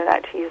reasons, don't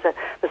actually use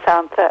the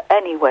sound th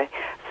anyway.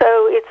 So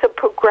it's a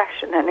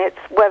progression, and it's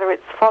whether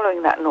it's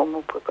following that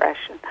normal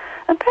progression.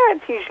 And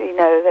parents usually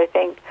know, they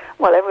think,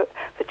 well,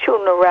 the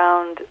children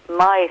around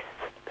my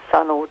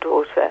son or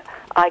daughter,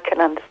 I can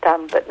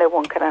understand, but no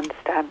one can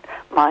understand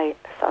my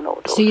son or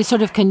daughter. So you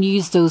sort of can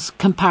use those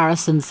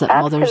comparisons that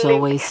mothers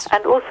always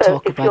and also,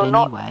 talk about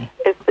anyway.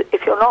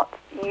 If you're not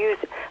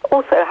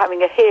also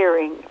having a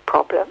hearing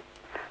problem,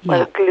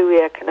 where the glue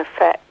ear can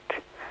affect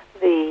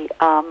the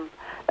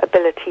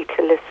ability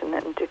to listen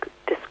and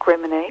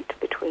discriminate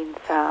between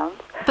sounds.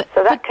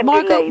 So that can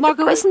delay the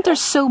Margot, isn't there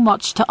so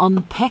much to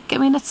unpick? I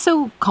mean, it's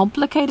so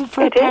complicated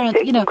for a parent.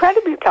 It's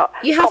incredibly tough.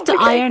 You have to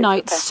iron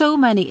out so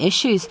many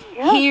issues.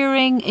 Yeah.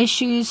 Hearing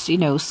issues,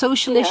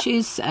 social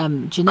issues,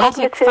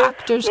 genetic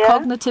factors,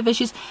 cognitive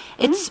issues.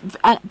 It's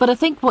but I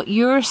think what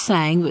you're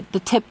saying, the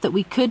tip that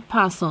we could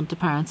pass on to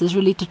parents is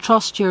really to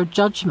trust your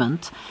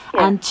judgment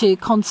and to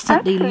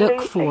constantly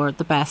look for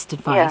the best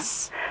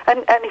advice. Yeah.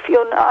 And if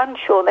you're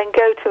unsure, then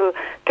go to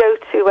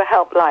a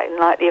helpline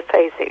like the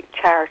Aphasic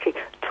Charity.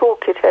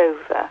 Talk it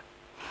over.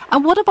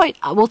 And what about,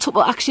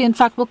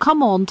 we'll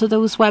come on to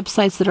those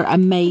websites that are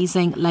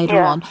amazing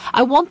later on.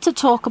 I want to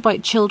talk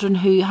about children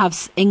who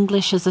have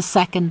English as a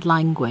second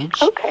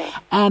language. Okay.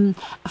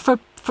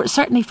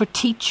 Certainly for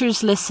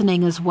teachers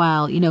listening as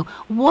well,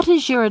 what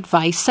is your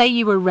advice? Say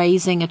you were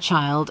raising a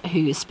child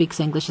who speaks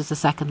English as a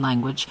second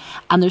language,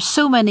 and there's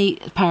so many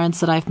parents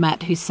that I've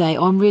met who say,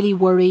 I'm really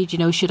worried,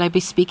 should I be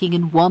speaking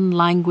in one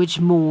language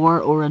more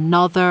or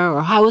another,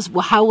 or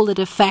how will it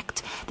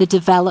affect the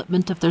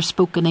development of their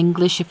spoken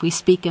English if we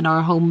speak in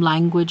our home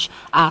language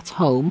at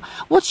home?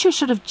 What's your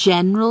sort of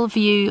general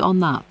view on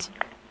that?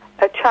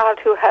 A child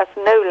who has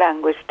no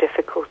language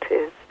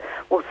difficulties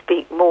will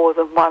speak more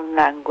than one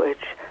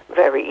language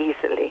very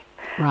easily.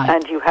 Right.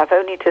 And you have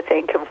only to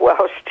think of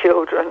Welsh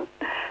children,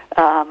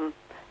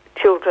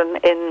 children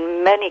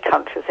in many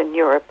countries in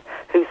Europe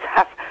who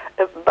have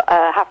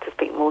to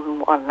speak more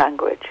than one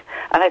language.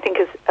 And I think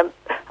as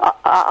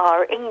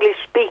our English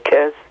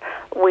speakers,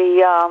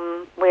 we're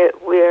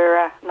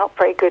not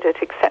very good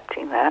at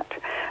accepting that.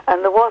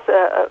 And there was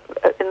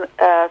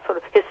sort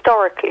of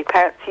historically,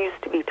 parents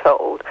used to be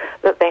told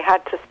that they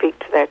had to speak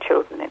to their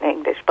children in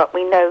English, but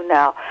we know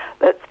now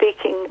that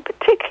speaking,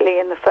 particularly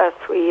in the first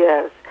 3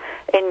 years,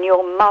 in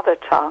your mother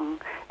tongue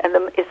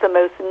is the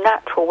most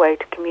natural way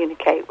to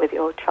communicate with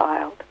your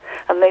child.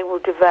 And they will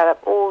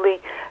develop all the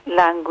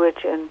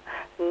language and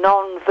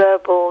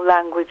non-verbal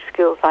language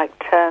skills like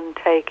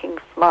turn-taking,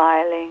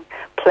 smiling,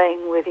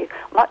 playing with you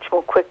much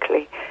more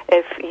quickly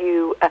if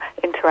you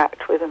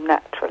interact with them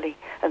naturally.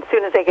 And as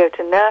soon as they go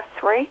to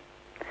nursery,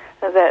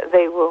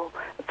 they will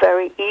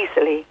very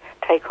easily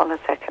take on a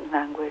second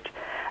language.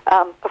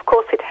 Of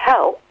course, it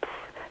helps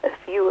if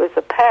you as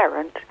a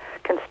parent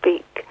can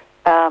speak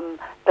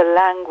the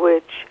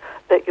language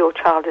that your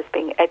child is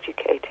being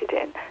educated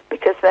in,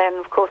 because then,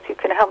 of course, you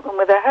can help them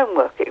with their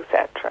homework,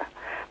 etc.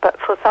 But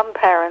for some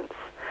parents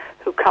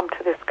who come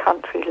to this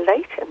country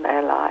late in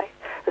their life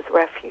as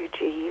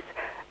refugees,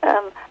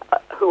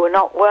 who are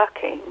not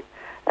working,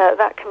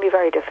 that can be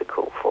very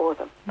difficult for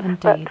them.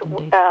 Indeed.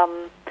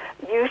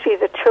 Usually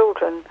the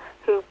children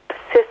who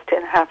persist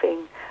in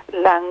having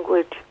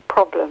language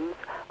problems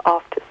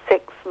after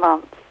 6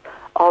 months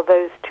are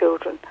those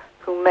children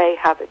who may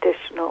have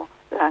additional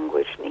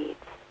language needs.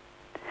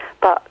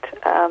 But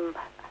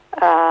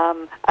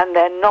and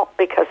they're not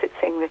because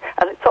it's English,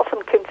 and it's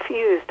often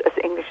confused as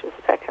English as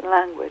a second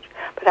language.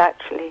 But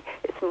actually,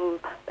 it's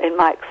in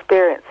my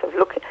experience of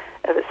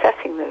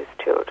assessing those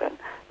children,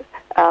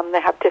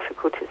 they have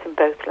difficulties in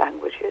both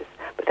languages,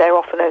 but they're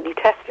often only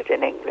tested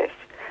in English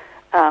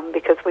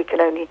because we can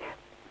only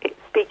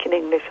speak in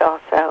English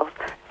ourselves.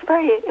 It's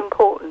very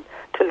important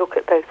to look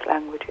at both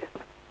languages.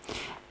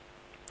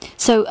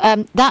 So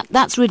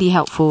that's really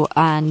helpful,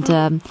 and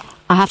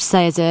I have to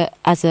say,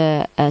 as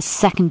a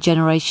second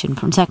generation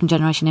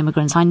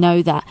immigrants, I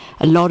know that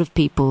a lot of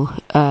people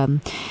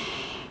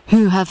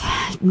who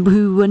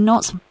were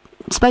not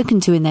spoken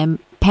to in their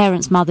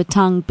parents' mother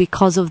tongue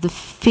because of the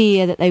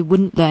fear that they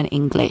wouldn't learn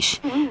English,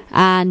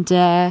 and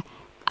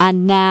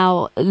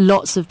now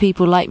lots of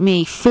people like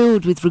me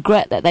filled with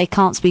regret that they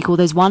can't speak all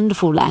those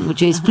wonderful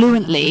languages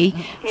fluently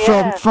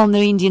from the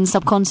Indian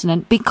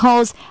subcontinent,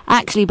 because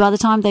actually by the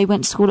time they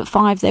went to school at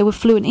 5 they were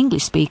fluent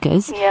English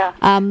speakers,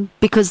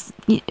 because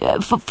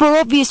for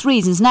obvious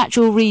reasons,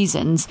 natural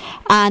reasons,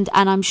 and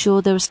I'm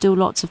sure there are still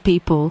lots of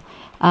people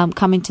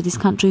coming to this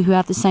country who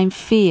have the same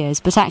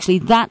fears. But actually,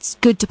 that's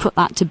good to put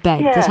that to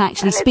bed. That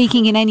actually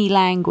speaking in any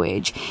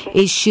language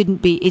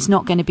is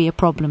not going to be a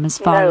problem as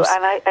far as.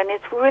 And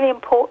it's really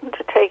important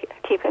to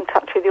keep in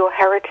touch with your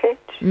heritage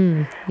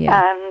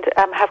and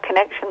have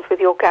connections with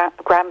your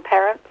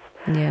grandparents.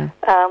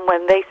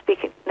 When they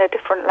speak in a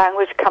different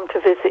language, come to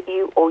visit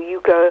you, or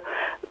you go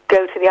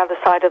to the other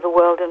side of the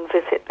world and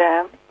visit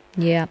them.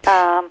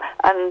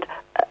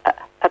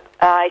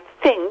 I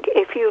think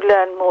if you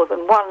learn more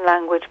than one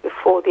language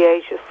before the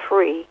age of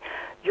 3,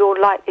 you're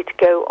likely to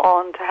go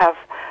on to have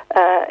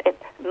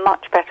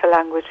much better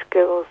language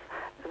skills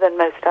than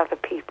most other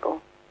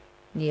people.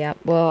 Yeah,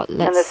 well, And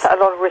there's a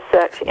lot of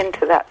research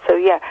into that. So,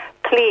 yeah,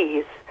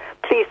 please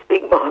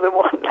speak more than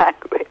one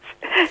language.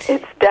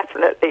 It's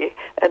definitely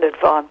an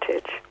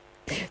advantage.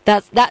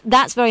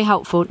 That's very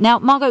helpful. Now,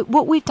 Margot,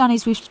 what we've done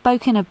is we've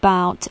spoken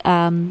about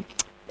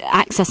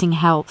accessing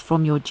help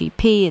from your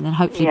GP and then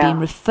hopefully being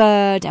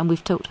referred, and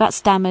we've talked about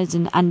stammers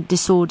and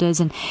disorders.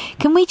 And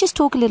can we just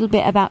talk a little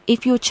bit about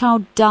if your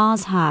child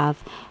does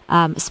have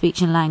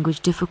speech and language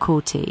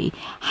difficulty,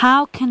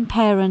 how can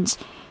parents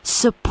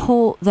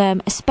support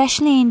them,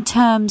 especially in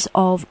terms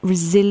of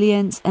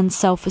resilience and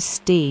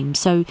self-esteem?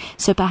 So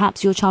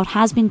perhaps your child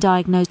has been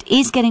diagnosed,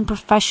 is getting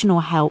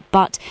professional help,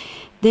 but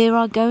there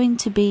are going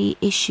to be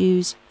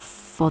issues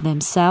for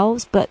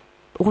themselves, but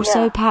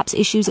also perhaps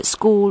issues at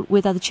school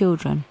with other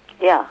children.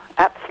 Yeah,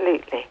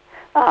 absolutely.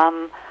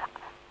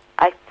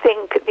 I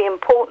think the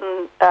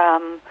important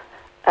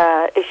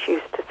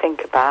issues to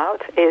think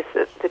about is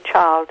that the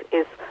child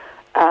is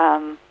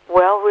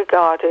well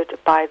regarded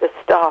by the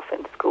staff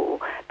in school,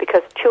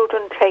 because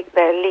children take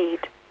their lead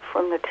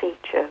from the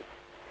teachers.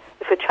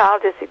 If a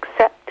child is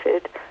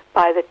accepted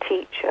by the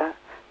teacher,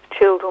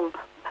 children,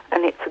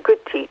 and it's a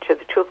good teacher,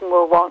 the children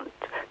will want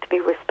to be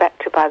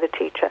respected by the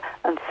teacher,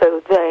 and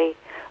so they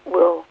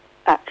will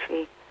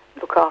actually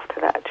look after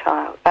that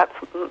child. That's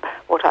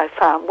what I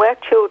found. Where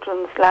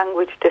children's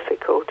language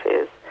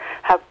difficulties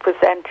have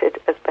presented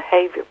as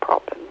behaviour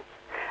problems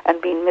and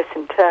been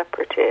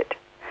misinterpreted,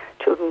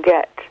 children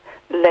get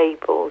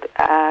labelled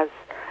as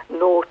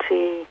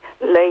naughty,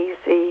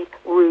 lazy,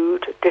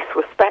 rude,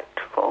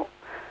 disrespectful.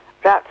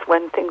 That's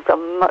when things are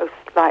most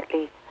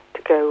likely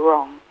to go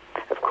wrong.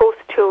 Of course,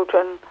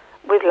 children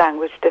with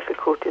language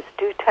difficulties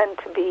do tend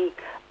to be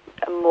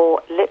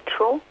more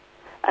literal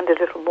and a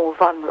little more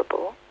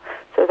vulnerable.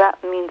 So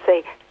that means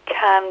they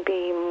can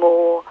be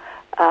more,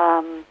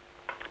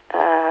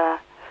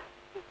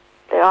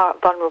 they are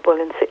vulnerable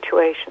in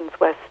situations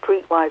where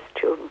streetwise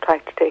children try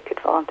to take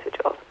advantage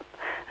of them.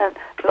 And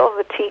a lot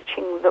of the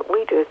teaching that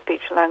we do as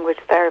speech and language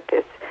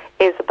therapists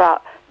is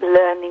about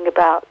learning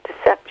about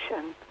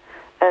deception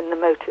and the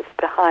motives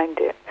behind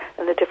it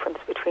and the difference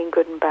between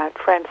good and bad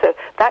friends. So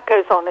that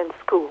goes on in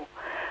school.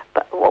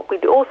 But what we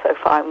also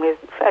find with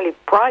fairly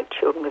bright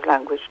children with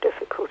language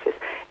difficulties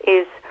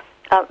is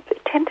they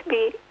tend to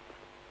be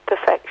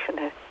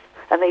perfectionists,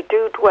 and they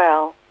do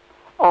dwell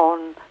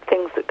on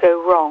things that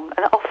go wrong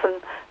and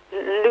often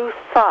lose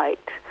sight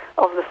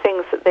of the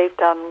things that they've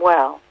done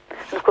well.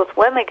 And of course,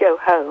 when they go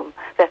home,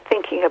 they're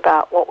thinking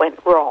about what went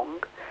wrong,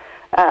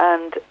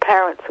 and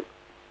parents,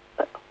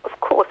 of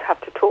course,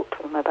 have to talk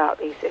to them about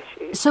these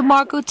issues. So,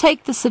 Margot,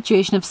 take the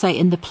situation of, say,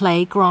 in the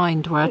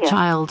playground, where a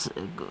child,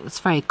 it's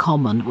very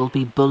common, will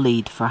be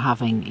bullied for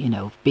having,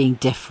 being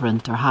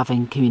different or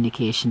having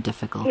communication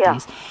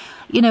difficulties.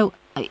 Yeah.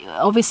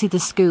 Obviously the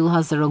school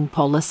has their own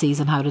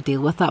policies on how to deal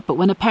with that, but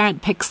when a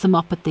parent picks them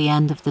up at the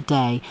end of the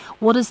day,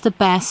 what is the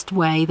best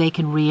way they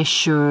can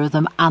reassure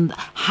them and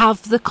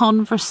have the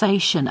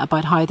conversation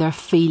about how they're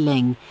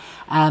feeling,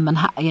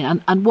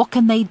 and what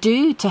can they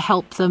do to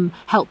help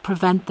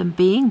prevent them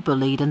being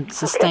bullied and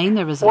sustain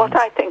their resilience?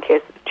 What I think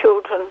is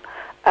children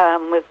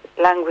with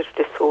language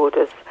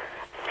disorders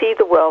see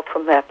the world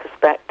from their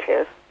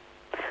perspective,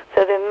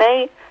 so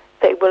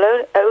they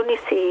will only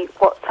see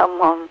what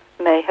someone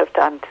may have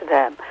done to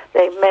them.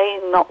 They may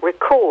not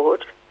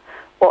record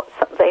what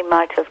they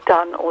might have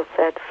done or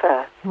said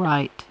first.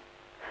 Right.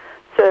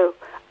 So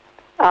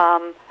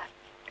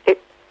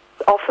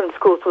often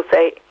schools will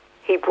say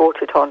he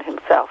brought it on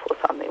himself or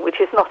something,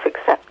 which is not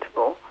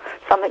acceptable.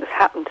 Something's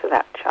happened to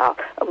that child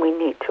and we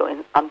need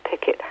to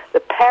unpick it.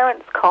 The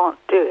parents can't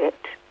do it.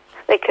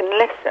 They can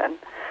listen,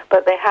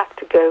 but they have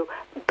to go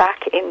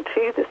back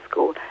into the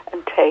school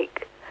and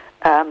take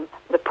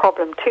the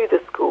problem to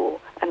the school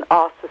and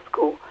ask the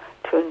school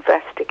to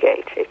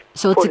investigate it.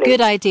 So it's a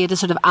good idea to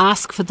sort of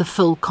ask for the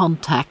full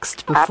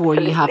context before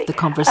you have the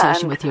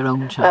conversation with your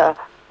own child.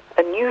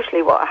 And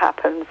usually what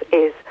happens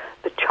is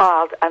the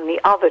child and the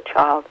other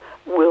child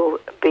will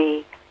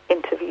be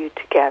interviewed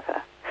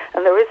together.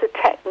 And there is a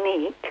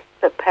technique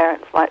that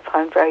parents might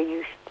find very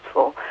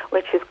useful,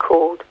 which is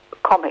called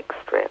comic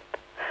strip,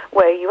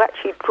 where you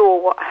actually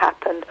draw what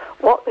happened,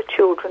 what the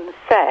children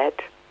said,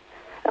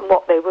 and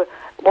what they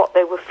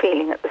were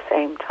feeling at the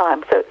same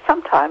time. So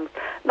sometimes,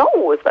 not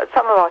always, but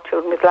some of our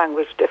children with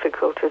language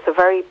difficulties are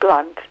very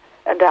blunt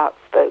and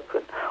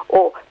outspoken,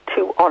 or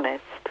too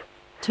honest.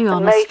 Too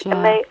honest,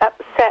 and may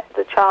upset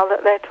the child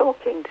that they're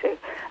talking to,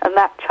 and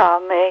that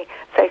child may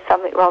say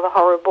something rather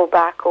horrible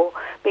back or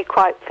be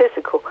quite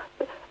physical.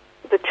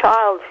 The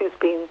child who's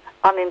been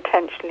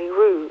unintentionally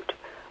rude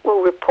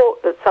will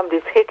report that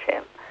somebody's hit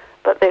him,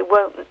 but they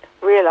won't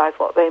realise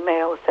what they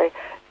may all say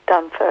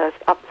done first,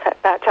 upset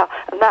that child,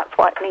 and that's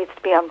why it needs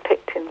to be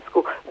unpicked in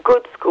school.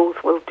 Good schools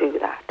will do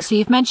that. So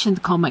you've mentioned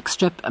the comic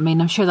strip. I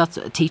mean, I'm sure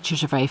that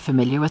teachers are very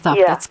familiar with that.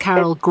 Yeah, that's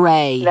Carol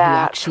Gray who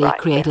actually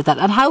created that.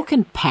 And how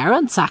can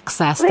parents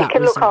access that resource? They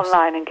can look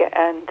online and get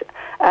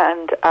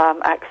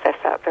access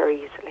that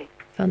very easily.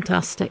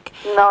 Fantastic.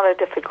 Not a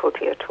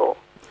difficulty at all.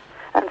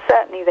 And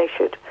certainly they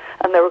should.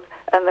 And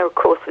there are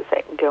courses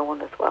they can go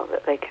on as well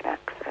that they can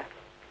access.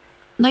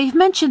 Now, you've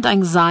mentioned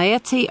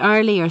anxiety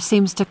earlier,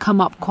 seems to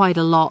come up quite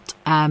a lot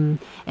in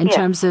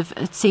terms of,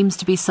 it seems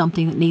to be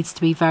something that needs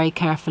to be very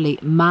carefully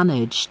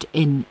managed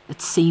in,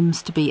 it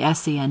seems to be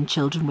SEN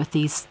children with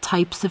these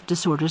types of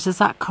disorders. Is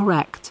that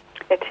correct?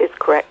 It is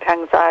correct.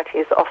 Anxiety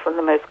is often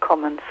the most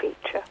common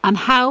feature. And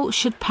how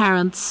should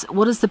parents,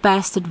 what is the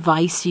best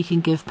advice you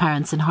can give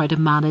parents in how to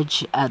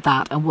manage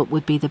that, and what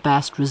would be the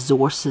best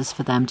resources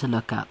for them to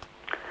look at?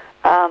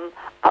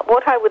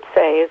 What I would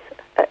say is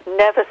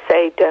never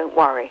say don't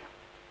worry.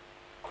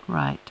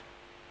 Right.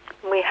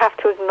 We have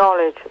to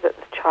acknowledge that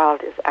the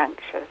child is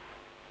anxious.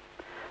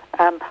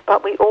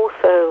 But we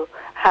also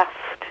have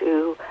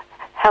to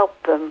help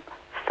them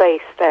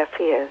face their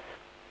fears.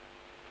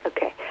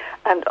 Okay.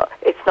 And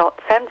it's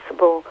not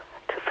sensible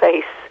to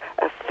face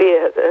a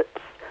fear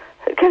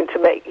that's going to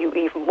make you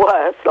even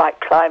worse, like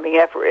climbing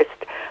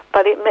Everest.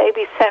 But it may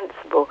be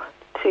sensible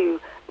to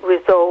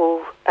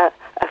resolve a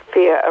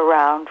fear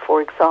around,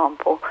 for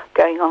example,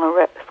 going on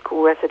a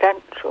school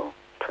residential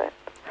trip.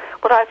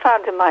 What I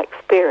found in my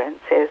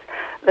experience is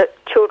that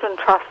children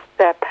trust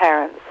their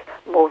parents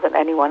more than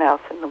anyone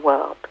else in the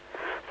world.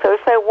 So if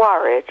they're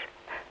worried,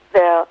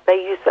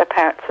 they use their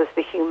parents as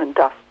the human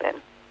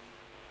dustbin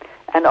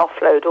and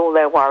offload all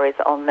their worries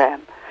on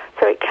them.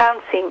 So it can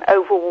seem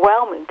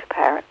overwhelming to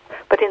parents,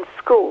 but in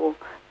school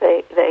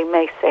they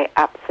may say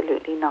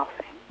absolutely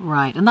nothing.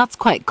 Right, and that's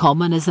quite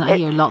common, isn't it? I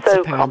hear lots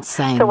of parents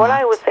saying that. So what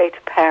I would say to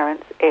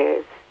parents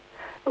is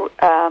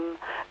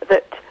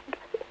that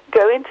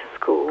go into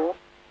school,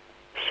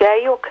 share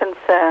your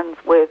concerns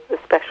with the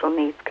special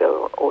needs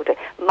coordinator.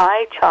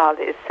 My child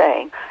is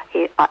saying,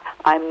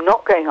 I'm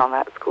not going on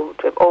that school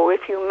trip, or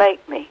if you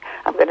make me,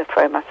 I'm going to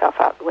throw myself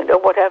out the window,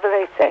 whatever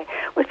they say,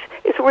 which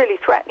is really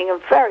threatening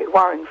and very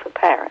worrying for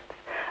parents.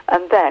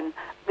 And then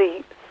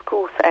the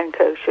school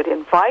SENCO should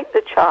invite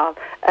the child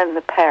and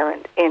the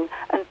parent in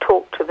and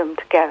talk to them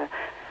together.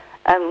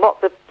 And what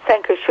the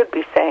SENCO should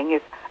be saying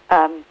is,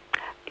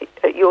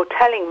 you're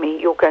telling me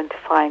you're going to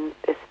find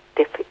this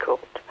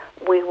difficult.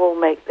 We will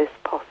make this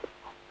possible.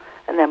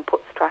 And then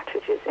put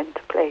strategies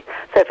into place.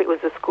 So if it was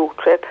a school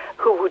trip,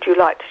 who would you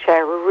like to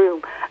share a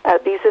room?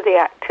 These are the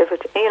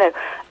activities.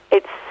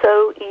 It's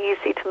so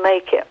easy to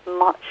make it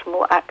much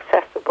more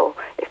accessible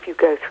if you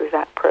go through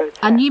that process.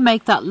 And you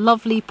make that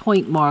lovely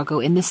point, Margot,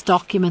 in this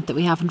document that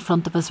we have in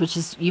front of us, which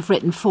is you've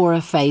written for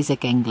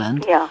Aphasic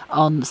England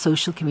on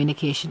social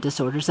communication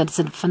disorders. And it's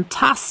a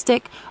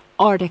fantastic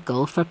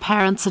article for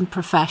parents and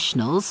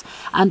professionals,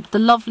 and the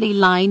lovely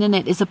line in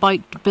it is about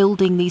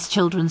building these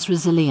children's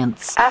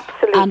resilience.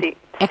 Absolutely. And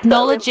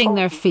acknowledging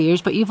their fears,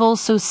 but you've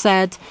also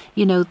said,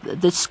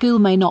 the school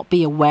may not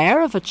be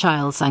aware of a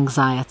child's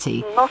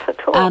anxiety. Not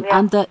at all.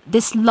 And that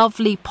this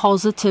lovely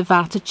positive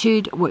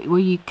attitude, where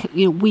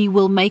we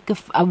will make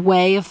a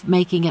way of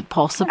making it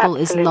possible,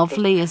 is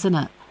lovely, isn't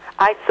it?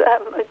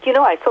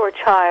 I saw a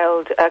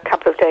child a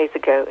couple of days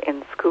ago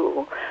in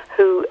school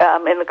who,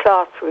 in the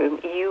classroom,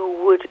 you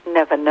would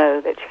never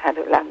know that she had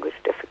a language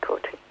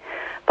difficulty.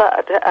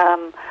 But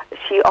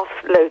she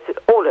offloads it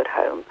all at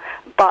home.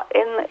 But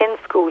in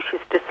school, she's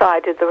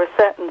decided there are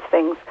certain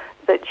things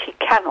that she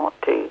cannot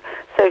do.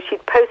 So she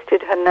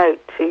posted her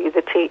note to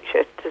the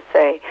teacher to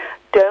say,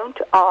 don't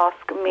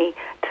ask me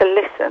to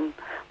listen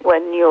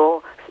when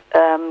you're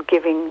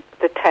giving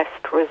the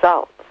test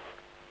results.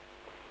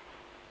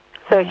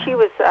 So she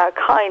was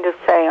kind of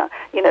saying,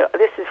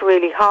 this is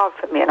really hard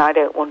for me and I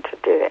don't want to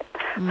do it.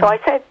 So I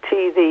said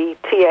to the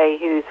TA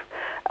who's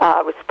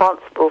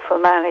responsible for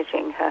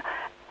managing her,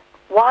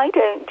 why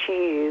don't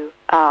you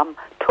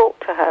talk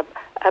to her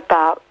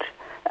about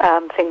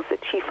things that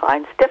she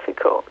finds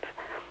difficult,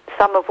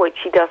 some of which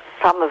she does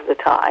some of the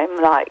time,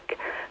 like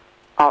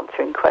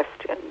answering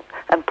questions,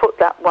 and put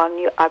that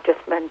one I've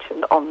just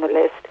mentioned on the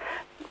list,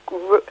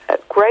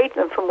 grade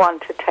them from 1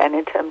 to 10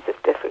 in terms of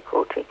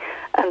difficulty,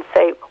 and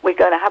say, we're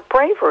going to have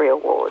bravery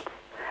awards.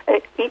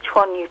 Each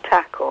one you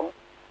tackle,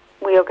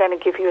 we are going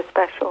to give you a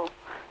special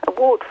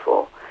award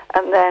for.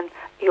 And then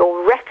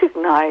you're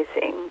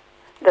recognizing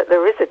that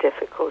there is a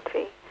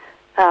difficulty,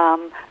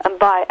 and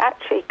by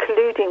actually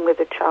colluding with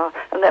the child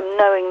and them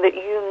knowing that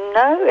you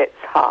know it's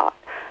hard,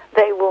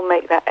 they will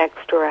make that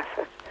extra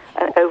effort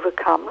and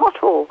overcome,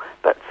 not all,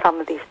 but some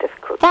of these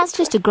difficulties. That's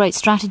just a great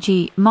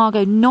strategy,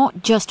 Margot,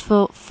 not just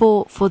for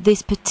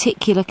this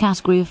particular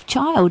category of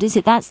child, is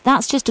it?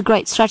 That's just a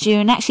great strategy.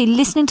 And actually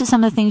listening to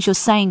some of the things you're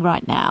saying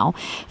right now,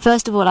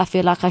 first of all, I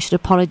feel like I should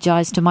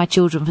apologise to my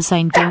children for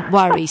saying don't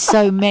worry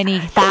so many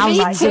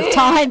thousands of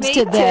times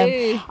to them.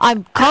 Too.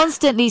 I'm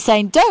constantly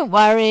saying don't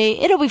worry,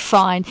 it'll be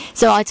fine.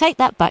 So I take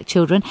that back,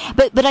 children.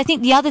 But I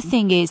think the other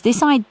thing is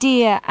this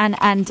idea,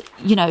 and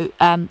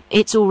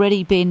it's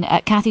already been,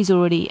 Kathy's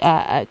already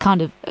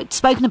kind of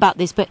spoken about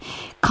this, but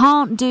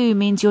can't do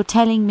means you're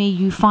telling me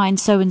you find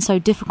so and so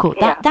difficult.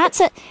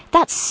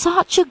 That's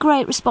such a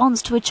great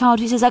response to a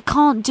child who says I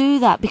can't do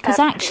that, because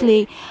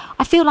actually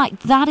I feel like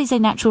that is a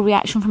natural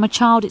reaction from a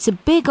child. It's a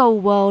big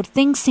old world,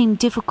 things seem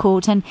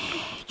difficult, and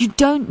you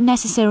don't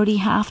necessarily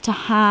have to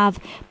have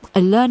a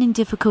learning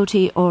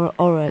difficulty or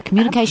a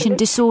communication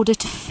disorder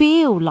to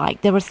feel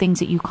like there are things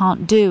that you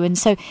can't do. And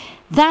so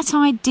that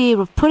idea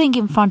of putting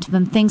in front of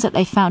them things that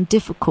they found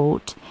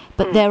difficult,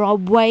 but there are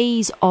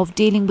ways of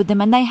dealing with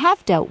them, and they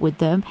have dealt with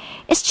them,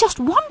 it's just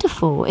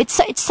wonderful. It's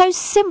so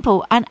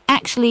simple, and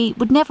actually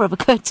would never have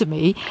occurred to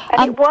me.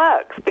 And it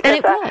works,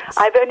 because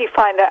I've only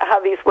found out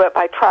how these work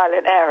by trial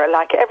and error.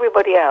 Like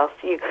everybody else,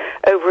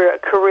 over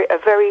a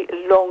very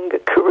long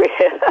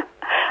career,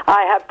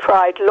 I have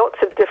tried lots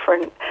of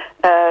different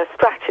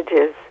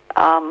strategies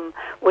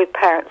with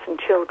parents and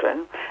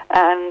children,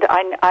 and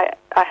I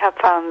have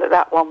found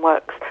that one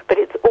works. But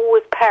it's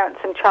always parents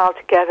and child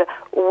together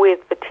with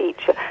the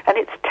teacher, and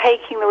it's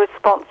taking the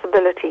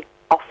responsibility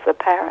off the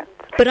parents.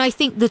 But I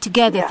think the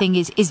together thing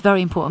is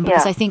very important,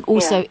 because I think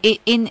also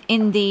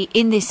in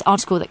this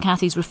article that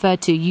Kathy's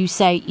referred to, you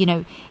say,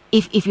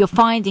 if you're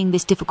finding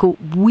this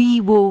difficult,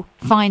 we will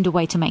find a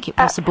way to make it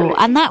possible.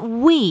 Absolutely. And that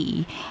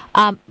we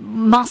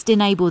must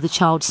enable the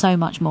child so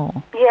much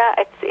more. Yeah,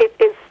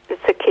 it's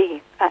a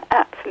key,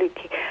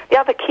 absolutely. The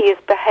other key is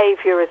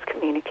behaviour as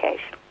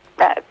communication.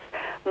 That's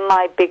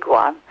my big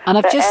one. And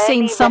I've just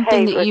seen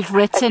something that you've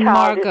written,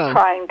 Margot. Is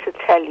trying to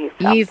tell you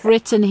something. You've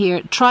written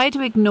here, try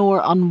to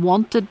ignore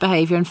unwanted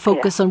behaviour and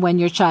focus on when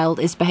your child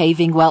is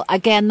behaving well.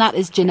 Again, that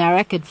is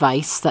generic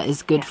advice that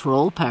is good for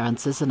all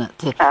parents, isn't it?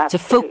 To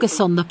focus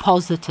on the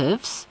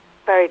positives.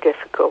 Very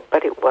difficult,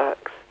 but it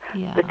works.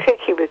 Yeah.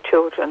 Particularly with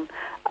children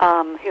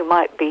who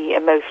might be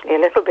emotionally a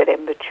little bit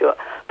immature,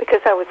 because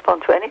they'll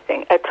respond to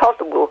anything. A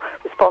toddler will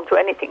respond to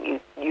anything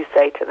you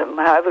say to them,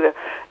 however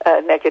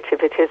negative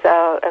it is,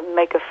 and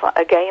make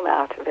a game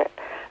out of it.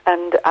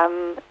 And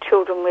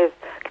children with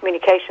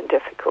communication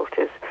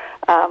difficulties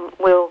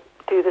will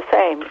do the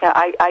same.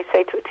 I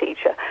say to a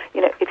teacher,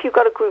 if you've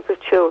got a group of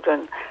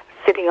children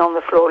sitting on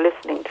the floor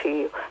listening to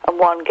you, and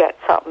one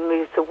gets up and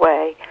moves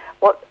away,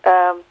 what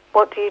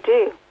do you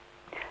do?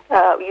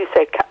 You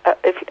say,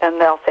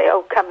 and they'll say,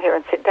 "Oh, come here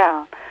and sit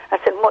down." I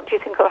said, "What do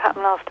you think will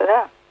happen after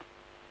that?"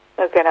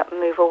 They'll get up and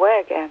move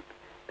away again,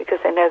 because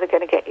they know they're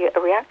going to get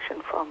a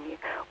reaction from you.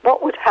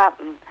 What would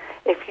happen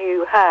if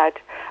you had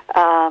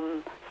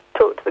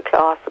talked to the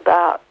class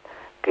about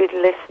good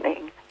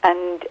listening,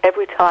 and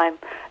every time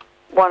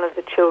one of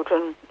the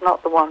children,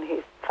 not the one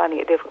who's finding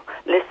it difficult,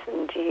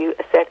 listened to you,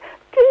 said,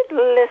 "Good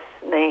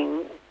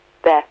listening,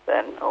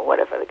 Bethan," or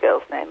whatever the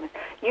girl's name is,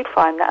 you'd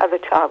find that other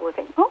child would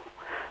think, "Oh,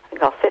 I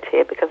think I'll sit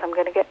here because I'm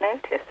going to get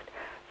noticed."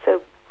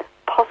 So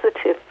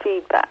positive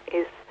feedback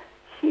is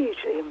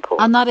hugely important.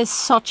 And that is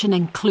such an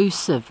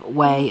inclusive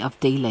way of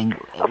dealing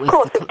with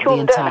course, the if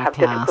children entire don't have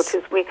class.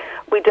 difficulties,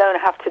 we don't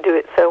have to do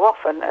it so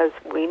often, as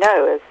we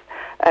know. As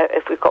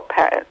if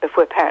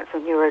we're parents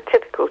of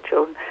neurotypical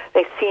children,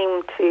 they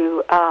seem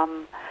to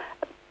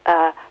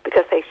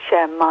because they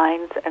share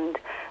minds and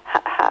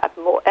have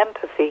more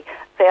empathy.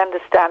 They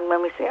understand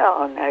when we say,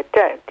 "Oh no,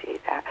 don't do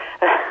that."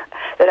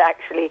 That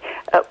actually,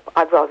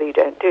 I'd rather you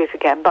don't do it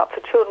again. But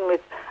for children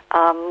with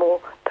more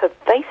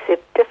pervasive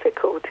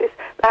difficulties,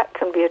 that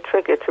can be a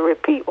trigger to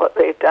repeat what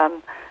they've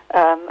done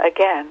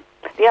again.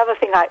 The other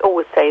thing I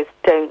always say is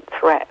don't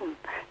threaten.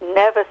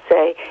 Never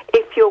say,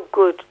 "If you're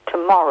good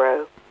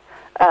tomorrow,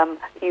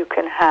 you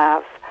can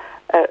have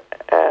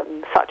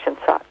such and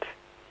such,"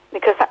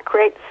 because that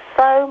creates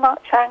so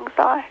much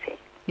anxiety.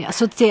 Yeah,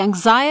 so the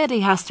anxiety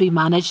has to be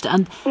managed,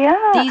 and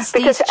these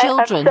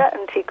children.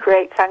 Uncertainty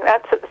creates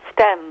that's at the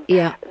stem.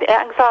 Yeah. The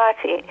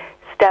anxiety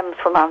stems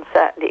from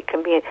uncertainty. It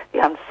can be the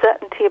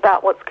uncertainty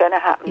about what's going to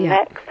happen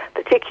next,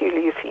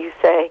 particularly if you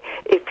say,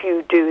 "If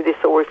you do this"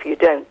 or "if you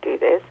don't do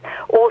this."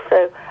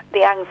 Also,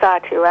 the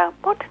anxiety around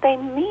what do they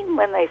mean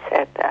when they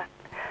said that.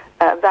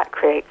 That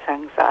creates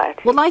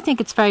anxiety. Well, I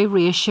think it's very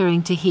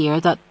reassuring to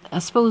hear that, I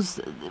suppose,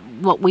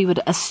 what we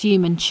would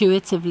assume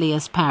intuitively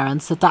as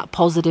parents, that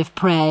positive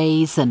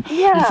praise and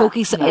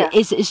focus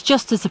is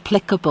just as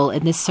applicable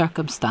in this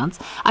circumstance.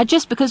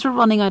 Because we're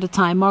running out of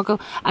time, Margot,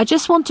 I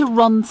just want to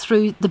run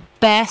through the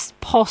best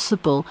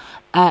possible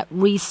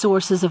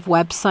resources of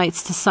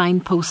websites to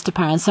signpost to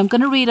parents. So I'm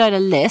going to read out a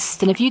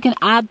list, and if you can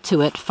add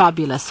to it,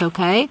 fabulous,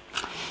 okay?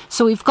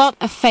 So we've got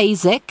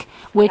Aphasic,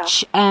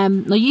 which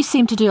now you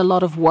seem to do a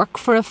lot of work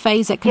for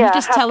Aphasic. Can you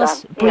just tell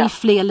us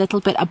briefly a little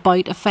bit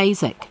about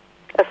Aphasic?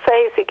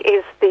 Aphasic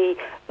is the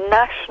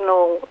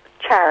national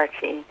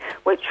charity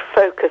which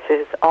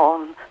focuses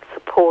on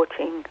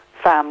supporting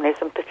families,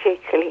 and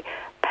particularly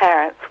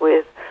parents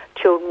with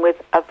children with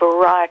a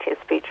variety of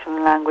speech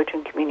and language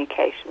and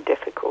communication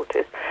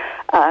difficulties.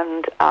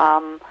 And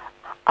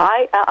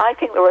I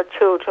think there are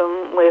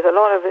children with a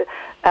lot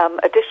of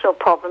additional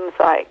problems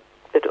like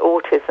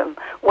autism,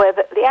 where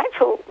the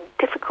actual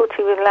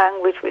difficulty with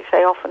language, which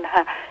they often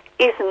have,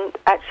 isn't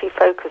actually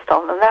focused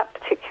on, and that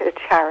particular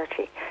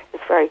charity is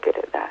very good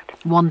at that.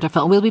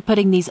 Wonderful. We'll be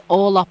putting these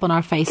all up on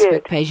our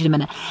Facebook page in a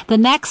minute. The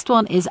next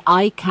one is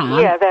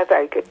ICANN. Yeah, they're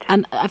very good too.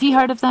 And have you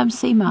heard of them,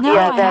 Seema? No,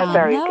 they're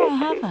very good I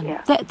haven't. too.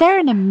 Yeah. They're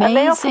an amazing... And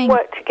they often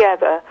work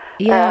together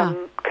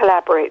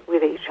collaborate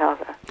with each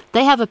other.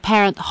 They have a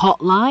parent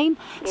hotline.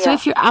 So Yeah.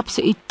 if you're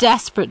absolutely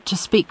desperate to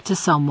speak to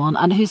someone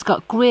and who's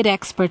got great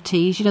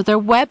expertise, their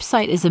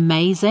website is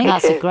amazing.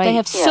 That's a great, They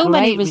have so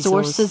many great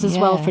resources resource. as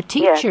well Yeah. for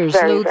teachers,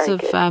 very, loads very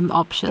of good.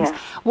 options. Yeah.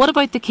 What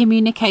about the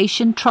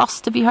Communication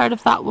Trust? Have you heard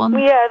of that one?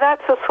 Yeah,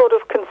 that's a sort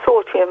of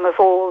consortium of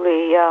all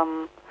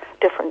the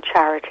different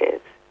charities.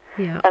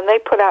 Yeah. And they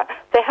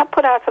have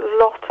put out a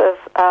lot of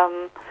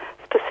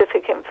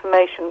specific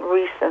information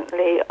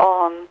recently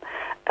on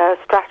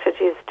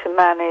strategies to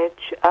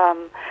manage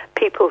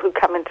people who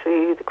come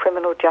into the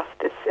criminal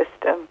justice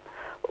system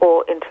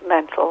or into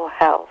mental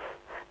health,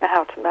 and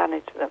how to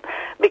manage them.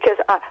 Because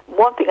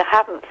one thing I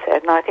haven't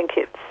said, and I think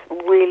it's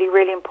really,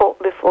 really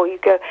important before you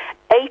go,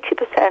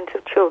 80%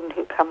 of children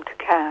who come to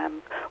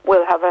CAMS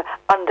will have an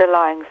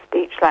underlying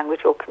speech,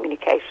 language or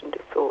communication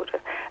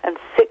disorder, and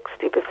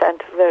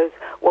 60% of those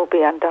will be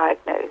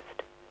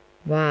undiagnosed.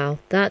 Wow,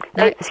 that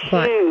It's is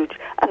quite... huge,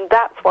 and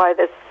that's why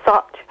there's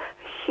such a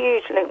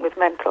huge link with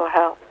mental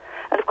health.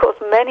 And of course,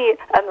 there are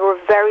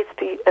very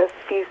few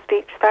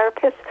speech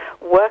therapists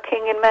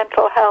working in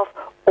mental health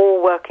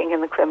or working in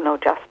the criminal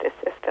justice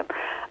system.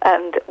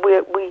 And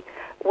we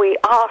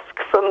ask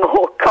for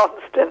more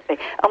constantly.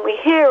 And we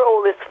hear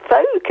all this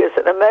focus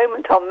at the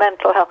moment on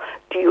mental health.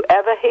 Do you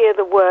ever hear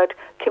the word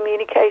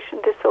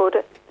communication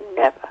disorder?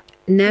 Never.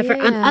 Never.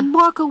 Yeah. And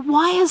Margot,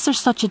 why is there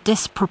such a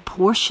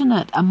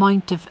disproportionate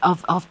amount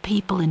of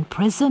people in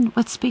prison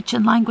with speech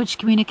and language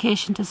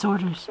communication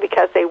disorders?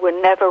 Because they were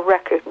never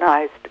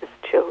recognized as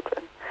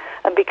children.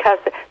 And because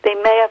they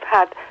may have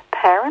had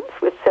parents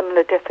with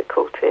similar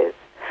difficulties.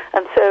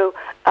 And so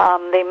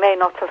they may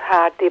not have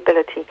had the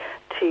ability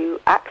to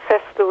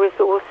access the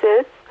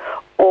resources,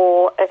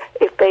 or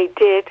if they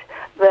did,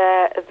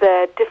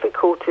 their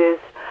difficulties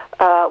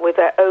with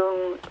their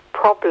own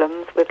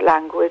problems with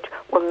language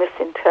were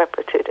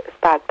misinterpreted as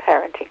bad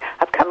parenting.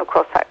 I've come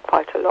across that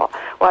quite a lot,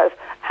 where I've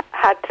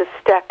had to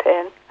step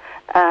in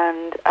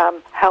and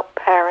help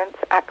parents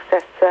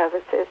access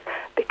services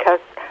because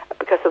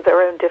of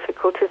their own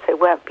difficulties. They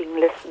weren't being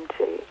listened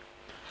to.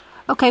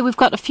 Okay, we've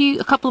got a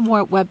couple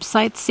more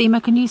websites.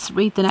 Seema, can you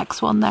read the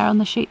next one there on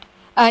the sheet?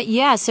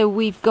 So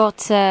we've got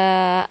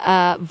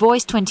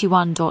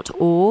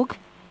voice21.org,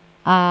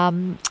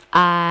 and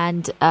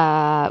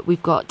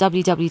we've got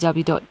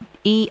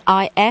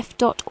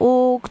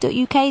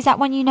www.eif.org.uk. Is that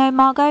one you know,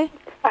 Margot?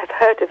 I've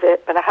heard of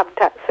it, but I haven't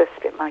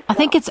accessed it myself. I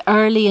think it's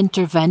Early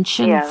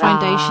Intervention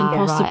Foundation,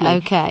 possibly.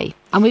 Right, okay.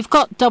 And we've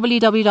got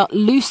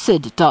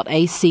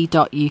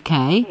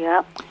www.lucid.ac.uk.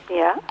 Yeah.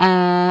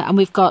 And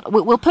we've got,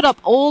 we'll put up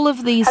all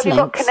of these Have links.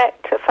 you got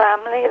Connect to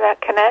Family?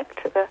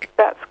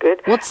 That's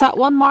good. What's that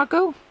one,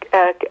 Margot?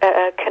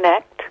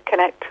 Connect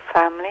to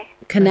Family.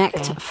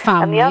 Connect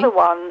Family. And the other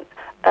one,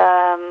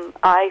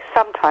 I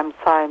sometimes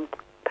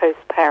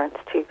signpost parents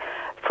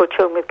for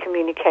children with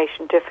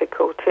communication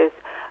difficulties,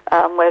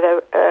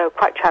 where they're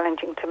quite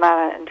challenging to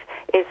manage,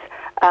 is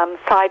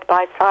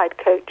side-by-side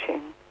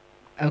coaching.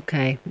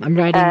 Okay, I'm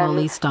writing all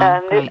these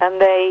down.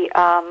 And they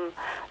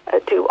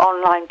do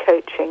online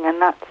coaching,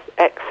 and that's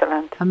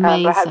excellent.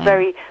 Amazing. I had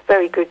very,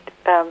 very good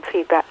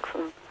feedback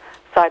from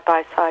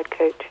side-by-side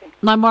coaching.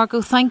 Now,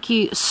 Margot, thank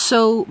you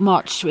so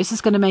much. This is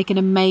going to make an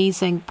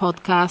amazing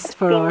podcast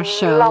for our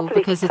show,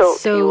 because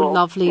it's so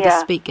lovely to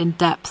speak in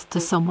depth to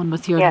someone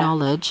with your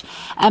knowledge.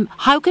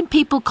 How can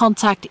people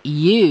contact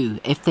you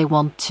if they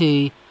want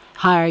to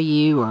hire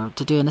you or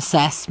to do an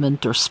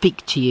assessment or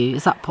speak to you?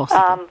 Is that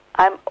possible?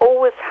 I'm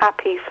always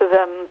happy for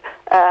them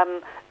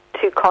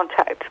to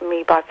contact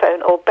me by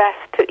phone, or best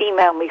to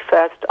email me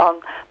first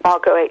on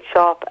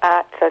margothsharp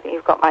at, I think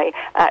you've got my,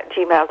 at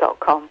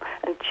gmail.com,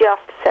 and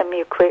just send me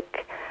a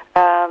quick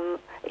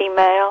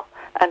email,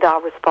 and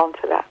I'll respond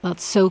to that.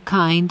 That's so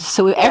kind.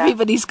 So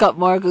everybody's got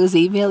Margot's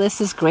email.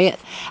 This is great.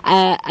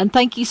 And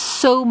thank you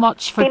so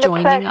much for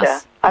joining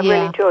us. I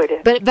really enjoyed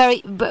it. But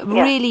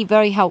really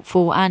very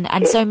helpful,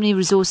 and so many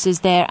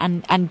resources there,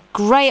 and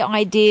great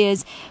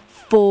ideas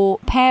for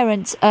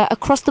parents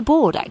across the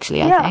board,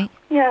 actually, I think.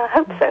 Yeah, I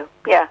hope so.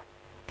 Yeah.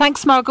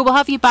 Thanks, Margot. We'll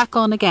have you back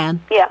on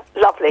again. Yeah,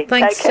 lovely.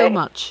 Thanks so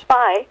much.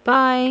 Bye.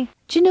 Bye.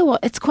 Do you know what?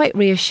 It's quite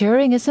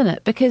reassuring, isn't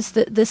it? Because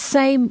the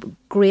same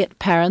great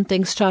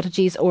parenting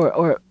strategies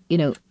or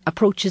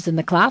approaches in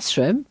the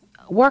classroom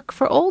work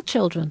for all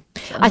children.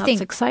 And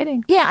that's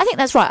exciting. Yeah, I think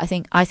that's right. I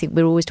think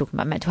we're always talking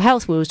about mental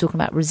health, we're always talking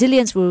about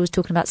resilience, we're always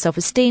talking about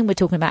self-esteem, we're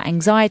talking about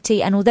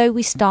anxiety, and although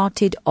we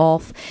started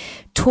off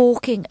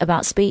talking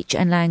about speech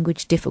and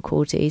language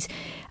difficulties,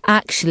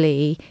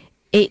 actually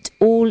it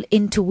all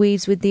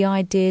interweaves with the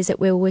ideas that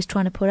we're always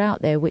trying to put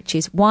out there, which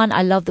is, one,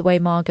 I love the way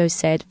Margot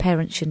said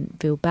parents shouldn't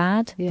feel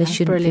bad, they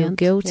shouldn't feel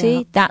guilty.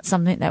 Yeah. That's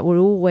something that we're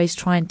always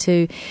trying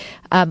to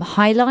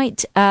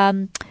highlight.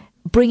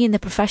 Bring in the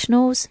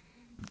professionals,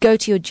 go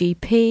to your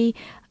GP,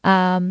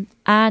 and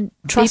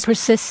trust. Be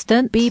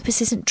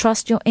persistent.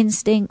 Trust your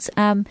instincts,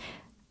 and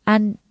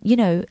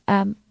you'll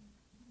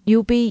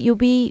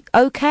be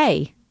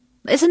okay.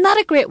 Isn't that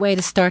a great way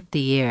to start the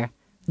year?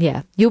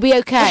 Yeah, you'll be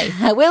okay.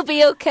 We'll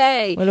be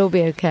okay. We'll all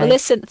be okay. Well,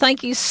 listen,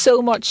 thank you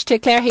so much to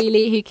Claire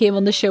Healy, who came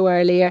on the show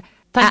earlier.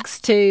 Thanks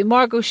to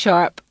Margot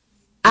Sharp.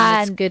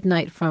 And And- good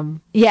night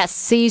from... Yes,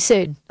 see you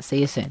soon. See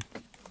you soon.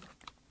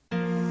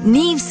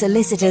 Neves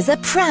Solicitors are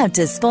proud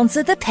to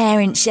sponsor The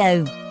Parent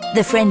Show.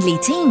 The friendly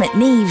team at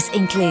Neves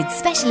includes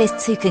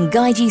specialists who can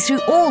guide you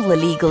through all the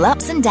legal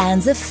ups and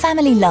downs of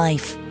family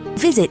life.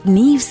 Visit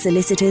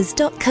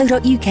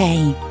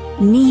nevessolicitors.co.uk.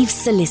 Neves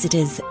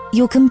Solicitors,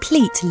 your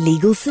complete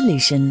legal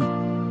solution.